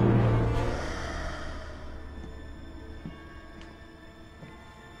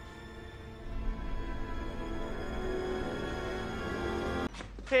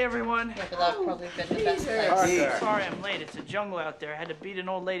 Hey everyone. Yeah, but that's probably been the best place. Parker. Sorry I'm late. It's a jungle out there. I had to beat an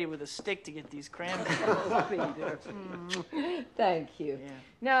old lady with a stick to get these cranberries. Thank you. Yeah.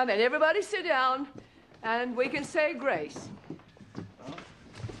 Now then, everybody sit down, and we can say grace.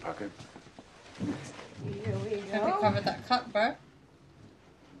 Okay. Here we go. Have you covered that cut, bro?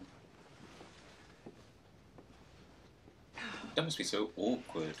 That must be so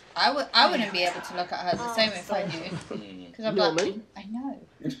awkward. I wouldn't be able to look at her the same if I knew. Because I'm like, Norman? I know.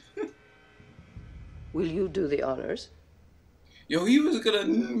 Will you do the honors? Yo, he was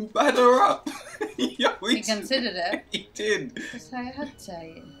gonna batter her up. Yo, He considered it. He did. Because I had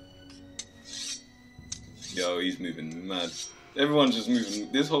to. Yo, he's moving mad. Everyone's just moving.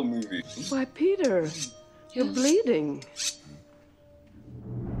 This whole movie. Why, Peter, you're bleeding.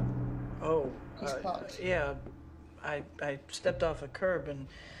 Oh, He's blocked. yeah. I stepped off a curb and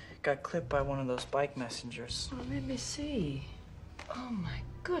got clipped by one of those bike messengers. Oh, let me see. Oh, my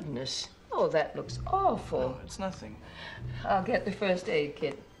goodness. Oh, that looks awful. Oh, it's nothing. I'll get the first aid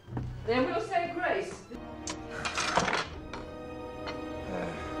kit. Then we'll say grace.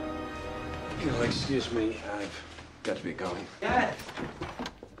 You'll excuse me, I've got to be going. Dad!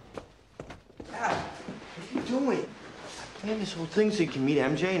 Dad, what are you doing? I planned this whole thing so you can meet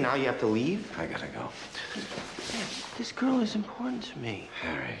MJ, and now you have to leave? I gotta go. Dad, this girl is important to me.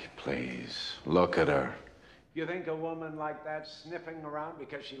 Harry, please, look at her. You think a woman like that sniffing around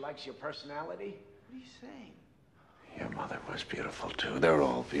because she likes your personality? What are you saying? Your mother was beautiful, too. They're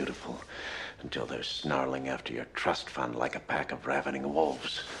all beautiful. Until they're snarling after your trust fund like a pack of ravening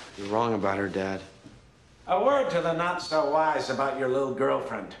wolves. You're wrong about her, Dad. A word to the not-so-wise about your little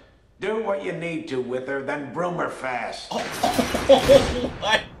girlfriend. Do what you need to with her, then broom her fast. Oh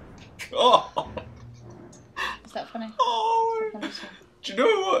my god! Is that funny? Oh! Do you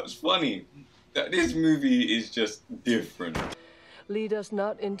know what's funny? That this movie is just different. Lead us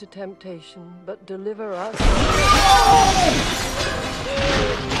not into temptation, but deliver us.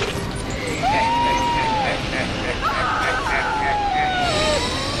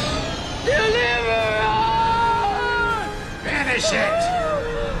 Deliver us! Finish it!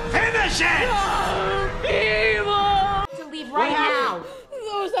 Finish it! Evil! To leave right now.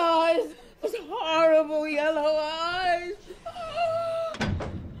 Those eyes! Those horrible yellow eyes!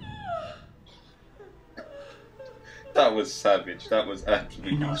 That was savage. That was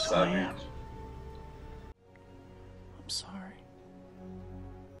absolutely He knows who I savage. am. I'm sorry.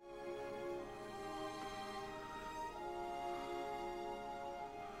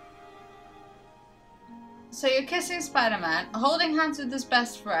 So you're kissing Spider-Man, holding hands with his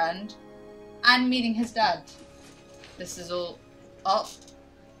best friend, and meeting his dad. This is all... Oh.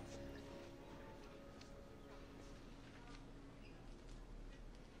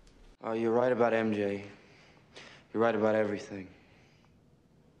 Oh, you're right about MJ. You're right about everything.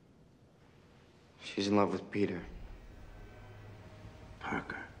 She's in love with Peter.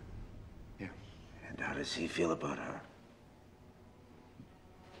 Parker. Yeah. And how does he feel about her?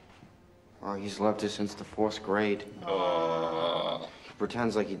 Well, he's loved her since the 4th grade. He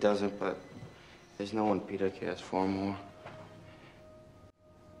pretends like he doesn't, but there's no one Peter cares for more.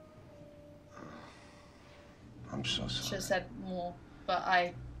 so sorry. Should have said more, but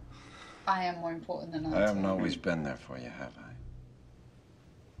I am more important than I others. haven't always been there for you, have I?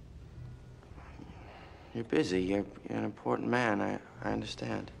 You're busy. You're an important man. I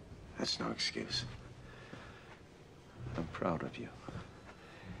understand. That's no excuse. I'm proud of you.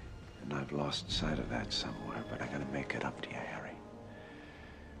 And I've lost sight of that somewhere, but I'm going to make it up to you, Harry.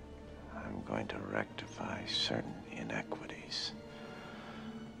 I'm going to rectify certain inequities.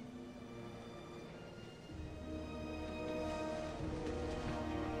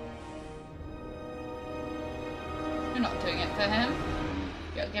 You're not doing it for him.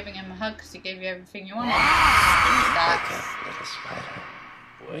 You're giving him a hug because he gave you everything you wanted. That's...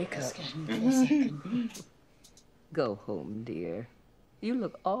 Wake up. Go home, dear. You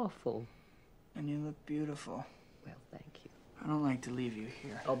look awful. And you look beautiful. Well, thank you. I don't like to leave you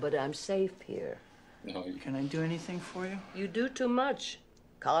here. Oh, but I'm safe here. No, Can I do anything for you? You do too much.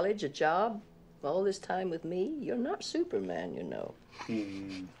 College, a job, all this time with me. You're not Superman, you know.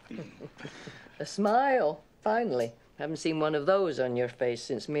 A smile, finally. Haven't seen one of those on your face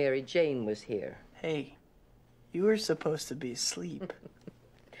since Mary Jane was here. Hey, you were supposed to be asleep.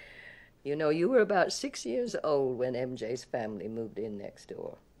 You know, you were about 6 years old when MJ's family moved in next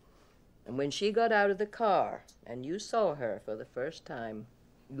door. And when she got out of the car and you saw her for the first time,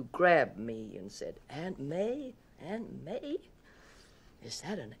 you grabbed me and said, Aunt May? Aunt May? Is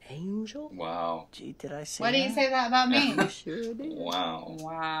that an angel? Wow. Gee, did I say Why do you say that about me? You sure did. Wow.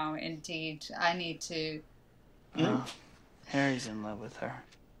 Wow, indeed. I need to... Harry's in love with her.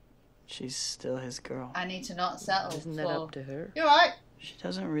 She's still his girl. I need to not settle. Isn't that up to her? You're right. She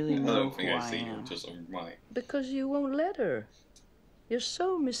doesn't really I know don't think who I I see you. am. Just right. Because you won't let her. You're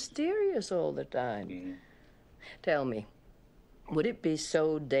so mysterious all the time. Tell me, would it be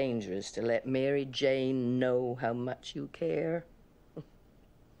so dangerous to let Mary Jane know how much you care?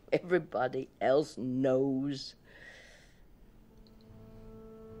 Everybody else knows.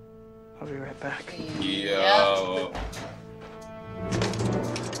 I'll be right back. Yo.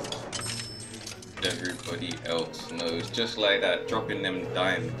 Everybody else knows. Just like that, dropping them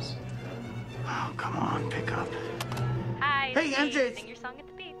dimes. Oh, come on, pick up. Hi. Hey, MJ. Sing your song at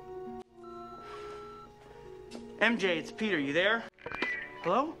the beat. MJ, it's Peter. You there?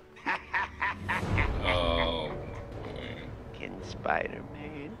 Hello? Oh. Can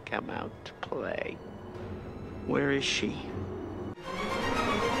Spider-Man come out to play? Where is she?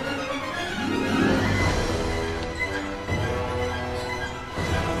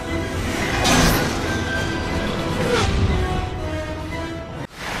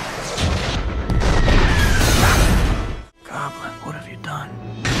 Goblin, what have you done?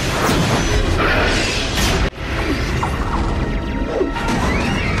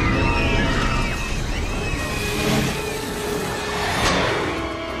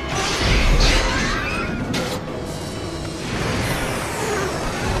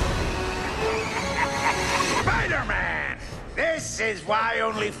 Spider-Man! This is why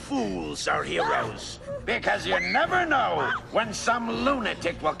only fools are heroes. Because you never know when some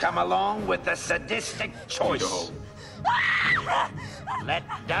lunatic will come along with a sadistic choice. Let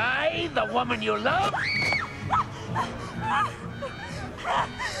die the woman you love,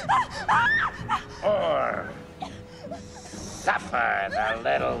 or suffer the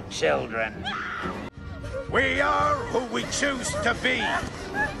little children. We are who we choose to be.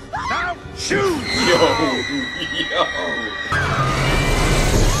 Now choose! Yo!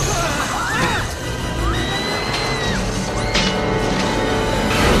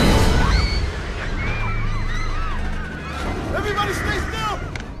 Everybody stay still!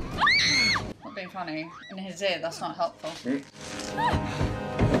 Not being funny. In his ear, that's not helpful.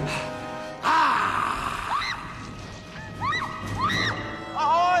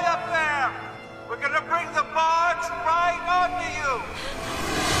 Ahoy up there! We're gonna bring the barge right onto you!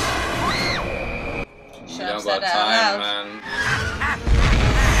 You don't got time, man.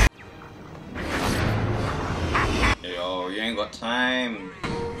 Yo, you ain't got time.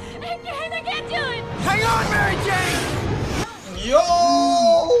 I can't do it! Hang on, Mary Jane! Yo!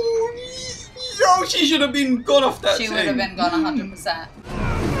 Yo, she should have been gone off that She thing. would have been gone 100%.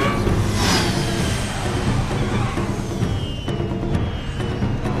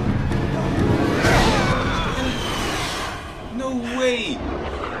 No way.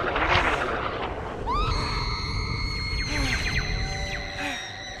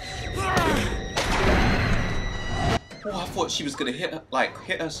 Oh, I thought she was gonna hit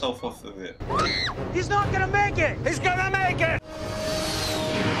herself off of it. He's not gonna make it! He's gonna make it!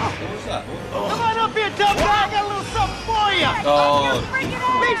 What was that? Come on up here, tough guy! I got a little something for you! Oh.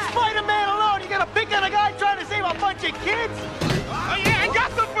 Leave Spider-Man alone! You got to pick on a guy trying to save a bunch of kids? Oh yeah, I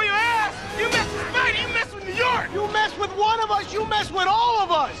got some for your ass! You mess with Spidey, you mess with New York! You mess with one of us, you mess with all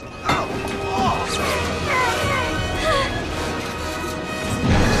of us!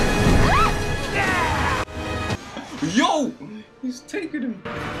 Yo! He's taking him.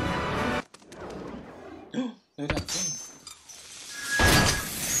 Look at that thing.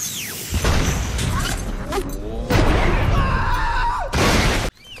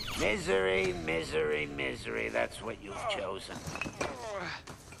 Misery, misery, misery. That's what you've chosen.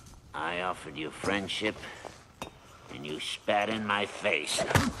 I offered you friendship, and you spat in my face.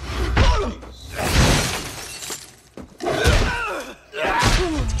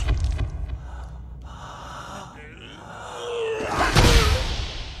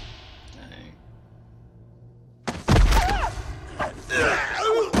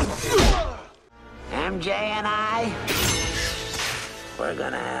 MJ and I, we're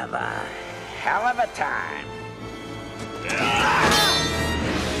gonna have a hell of a time.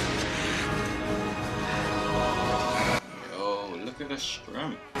 Yo, look at the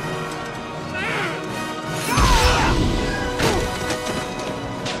strength.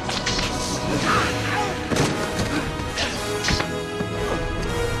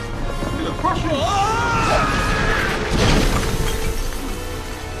 Look at the pressure.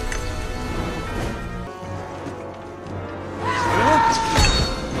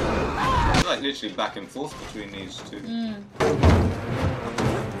 Like literally back and forth between these two.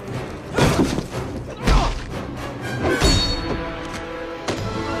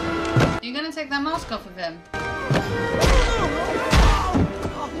 You're gonna take that mask off of him.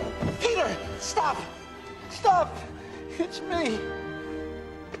 Peter, stop! Stop! It's me.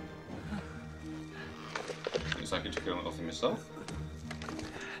 Looks like you took it off him yourself.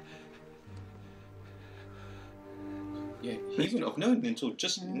 Yeah, he wouldn't have known until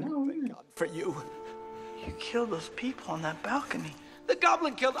just now. Thank God for you. You killed those people on that balcony. The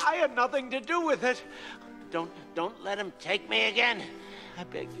goblin killed. I had nothing to do with it. Don't let him take me again. I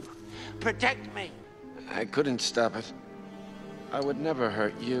beg you. Protect me. I couldn't stop it. I would never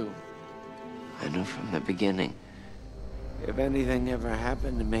hurt you. I knew from the beginning. If anything ever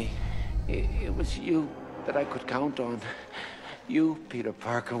happened to me, it was you that I could count on. You, Peter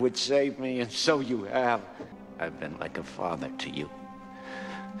Parker, would save me, and so you have. I've been like a father to you.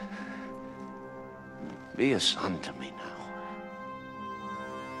 Be a son to me now.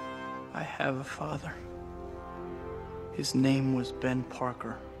 I have a father. His name was Ben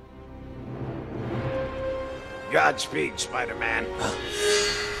Parker. Godspeed, Spider-Man.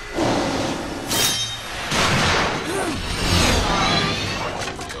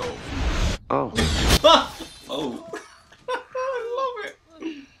 Oh. Oh. I love it.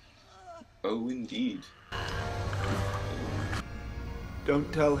 Oh, indeed.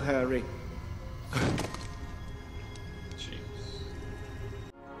 Don't tell Harry. Jeez.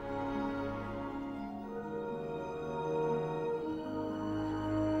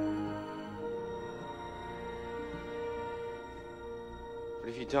 What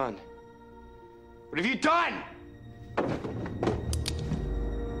have you done? What have you done?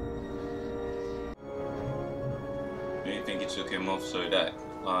 Do you think he took him off so that,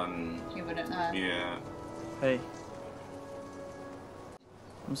 You wouldn't know. yeah. Hey.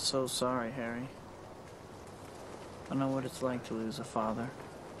 I'm so sorry, Harry. I know what it's like to lose a father.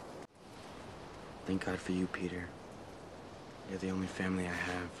 Thank God for you, Peter. You're the only family I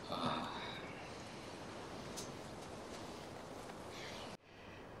have.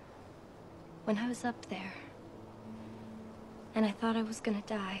 When I was up there, and I thought I was gonna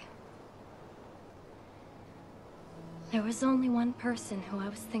die, there was only one person who I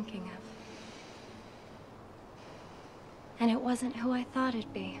was thinking of. And it wasn't who I thought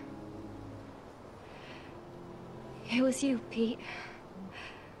it'd be. It was you, Pete.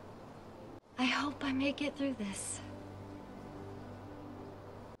 I hope I make it through this.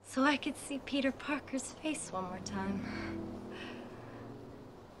 So I could see Peter Parker's face one more time.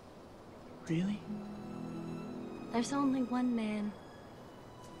 Really? There's only one man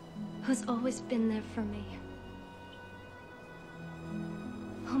who's always been there for me.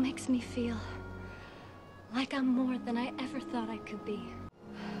 Who makes me feel like I'm more than I ever thought I could be.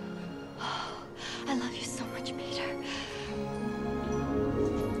 Oh, I love you so much, Peter.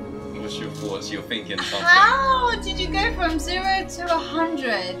 What's your thoughts? You're thinking something. How did you go from 0 to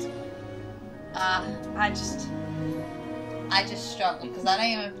 100? I just struggled because I don't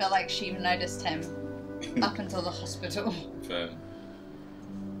even feel like she even noticed him up until the hospital. Fair.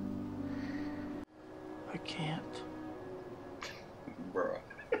 I can't. Bruh.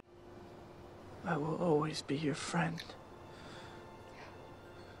 I will always be your friend.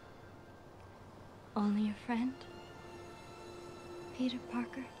 Only your friend? Peter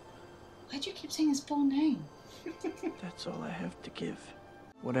Parker? Why'd you keep saying his full name? That's all I have to give.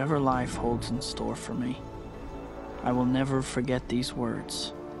 Whatever life holds in store for me, I will never forget these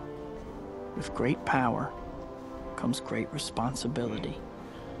words. With great power comes great responsibility.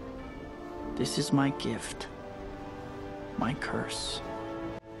 This is my gift, my curse.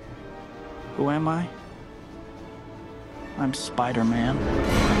 Who am I? I'm Spider-Man.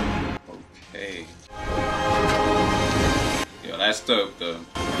 Okay. Yo, that's dope though.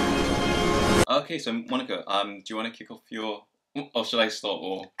 Okay, so Monica, do you want to kick off your... Or should I start?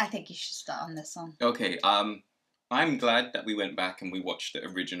 Or I think you should start on this one. okay, I'm glad that we went back and we watched the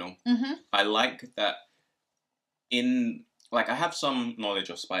original. Mm-hmm. I like that I have some knowledge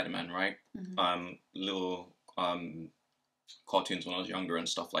of Spider-Man, right? Mm-hmm. Little cartoons when I was younger and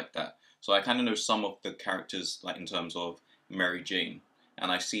stuff like that. So I kind of know some of the characters, like in terms of Mary Jane.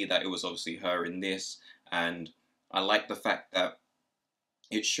 And I see that it was obviously her in this. And I like the fact that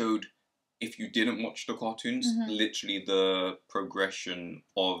it showed, if you didn't watch the cartoons, literally the progression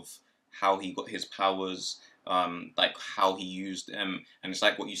of how he got his powers, like how he used them. And it's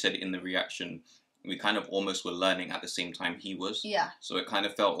like what you said in the reaction, we kind of almost were learning at the same time he was. Yeah. So it kind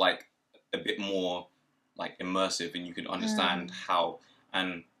of felt like a bit more like immersive, and you could understand how.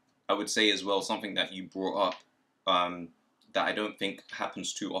 And I would say as well, something that you brought up that I don't think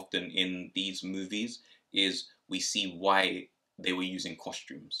happens too often in these movies is we see why they were using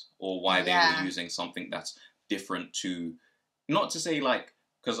costumes, or why they were using something that's different to, not to say like,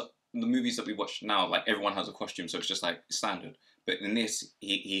 because the movies that we watch now, like everyone has a costume, so it's just like standard. But in this,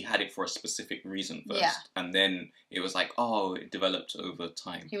 he had it for a specific reason first, and then it was like, oh, it developed over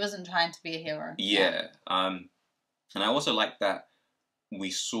time. He wasn't trying to be a hero. Yeah. And I also like that we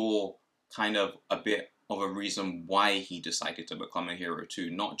saw kind of a bit of a reason why he decided to become a hero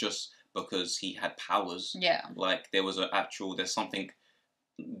too, not just because he had powers. Yeah. Like there was there's something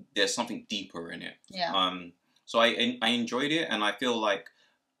deeper in it. Yeah. So I enjoyed it, and I feel like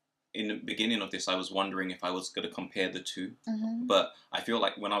in the beginning of this, I was wondering if I was going to compare the two, but I feel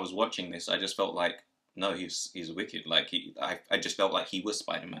like when I was watching this, I just felt like, no, he's wicked. Like I just felt like he was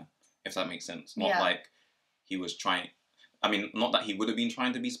Spider-Man, if that makes sense. Not like he was trying. I mean, not that he would have been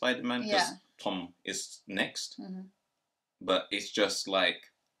trying to be Spider-Man, because Tom is next. But it's just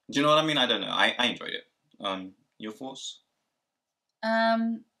like, do you know what I mean? I don't know. I enjoyed it. Your thoughts? I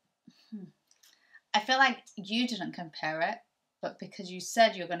feel like you didn't compare it, but because you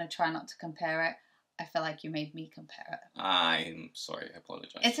said you're going to try not to compare it, I feel like you made me compare it. I'm sorry. I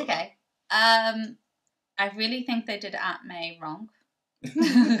apologize. It's okay. I really think they did Aunt May wrong.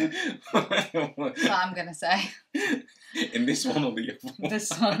 That's what I'm going to say. In this one or the other one?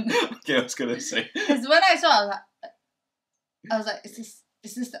 This one. Okay, I was going to say. Because when I saw it, I was like, is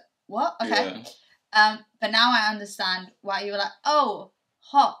this what? Okay. Yeah. But now I understand why you were like, oh,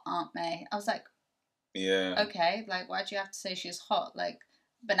 hot Aunt May. I was like, yeah. Okay, like, why'd you have to say she's hot? Like,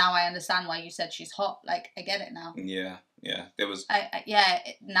 but now I understand why you said she's hot. Like, I get it now. Yeah. There was...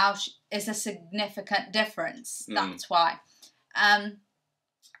 now it's a significant difference. That's why. I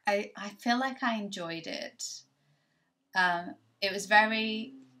feel like I enjoyed it. It was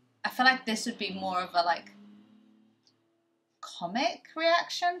very... I feel like this would be more of a, like, comic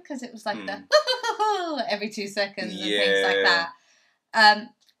reaction, because it was like the every 2 seconds and things like that.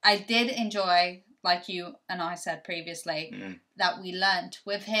 I did enjoy, like you and I said previously, that we learnt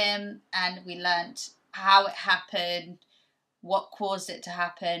with him, and we learnt how it happened, what caused it to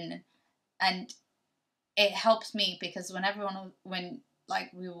happen, and it helps me because when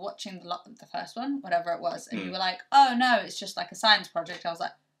we were watching the first one, whatever it was, and you were like, oh no, it's just like a science project, I was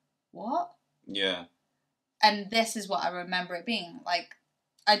like, what? Yeah. And this is what I remember it being. Like,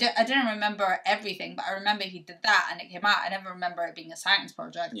 I didn't remember everything, but I remember he did that and it came out. I never remember it being a science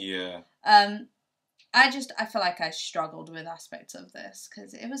project. Yeah. I feel like I struggled with aspects of this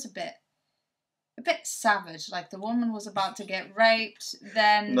because it was a bit savage. Like, the woman was about to get raped,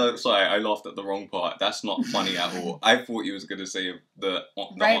 then... No, sorry, I laughed at the wrong part. That's not funny at all. I thought you was going to say the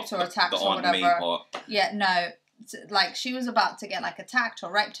raped or attacked or Aunt May whatever. Part. Yeah, no. Like, she was about to get, like, attacked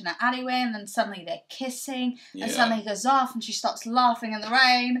or raped in an alleyway, and then suddenly they're kissing, and suddenly he goes off, and she starts laughing in the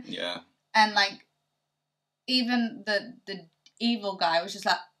rain. Yeah. And, like, even the evil guy was just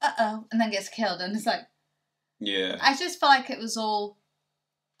like, uh-oh, and then gets killed, and it's like... Yeah. I just felt like it was all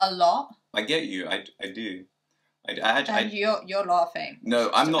a lot. I get you. I do. And you're laughing. No,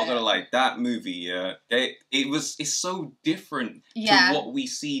 I'm not gonna lie. That movie, it's so different to what we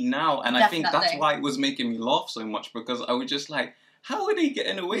see now, and Definitely. I think that's why it was making me laugh so much, because I was just like, how are they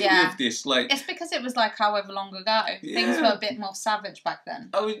getting away with this? Like, it's because it was like however long ago. Things were a bit more savage back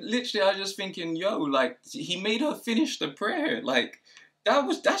then. I was just thinking, yo, like, he made her finish the prayer. Like,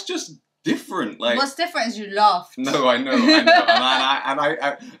 that's just different. Like, what's different is you laughed. No, I know, and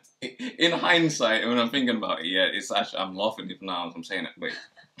I in hindsight, when I'm thinking about it, yeah, it's actually I'm laughing even now as I'm saying it. Wait,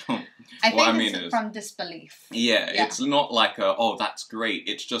 I think it's from disbelief. Yeah, it's not like a, oh, that's great.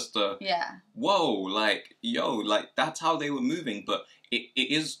 It's just a, whoa, like, yo, like that's how they were moving. But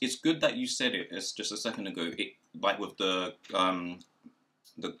it's good that you said it. It's just a second ago. It like with the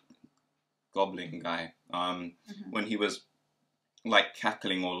goblin guy, when he was like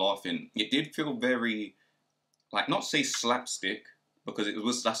cackling or laughing, it did feel very, like, not say slapstick,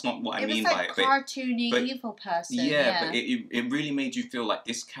 because that's not what I mean by it. It was like cartoony evil person. Yeah, but it really made you feel like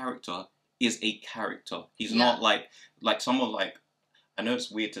this character is a character. He's not like some of, like, I know it's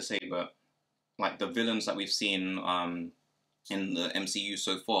weird to say, but like the villains that we've seen in the MCU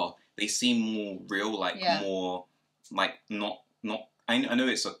so far, they seem more real, like more like not I know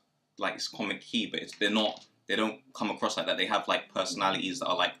it's a, like, it's comic key, but they don't come across like that. They have like personalities that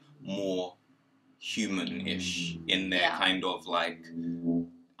are like more human-ish in their kind of like,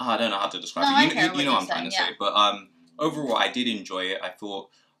 I don't know how to describe it. You know what I'm trying to say. But overall, I did enjoy it. I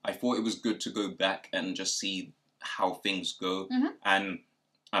thought it was good to go back and just see how things go, and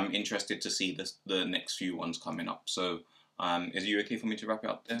I'm interested to see the next few ones coming up. So, is you okay for me to wrap it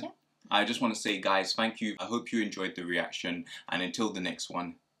up there? Yeah. I just want to say, guys, thank you. I hope you enjoyed the reaction, and until the next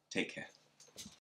one, take care.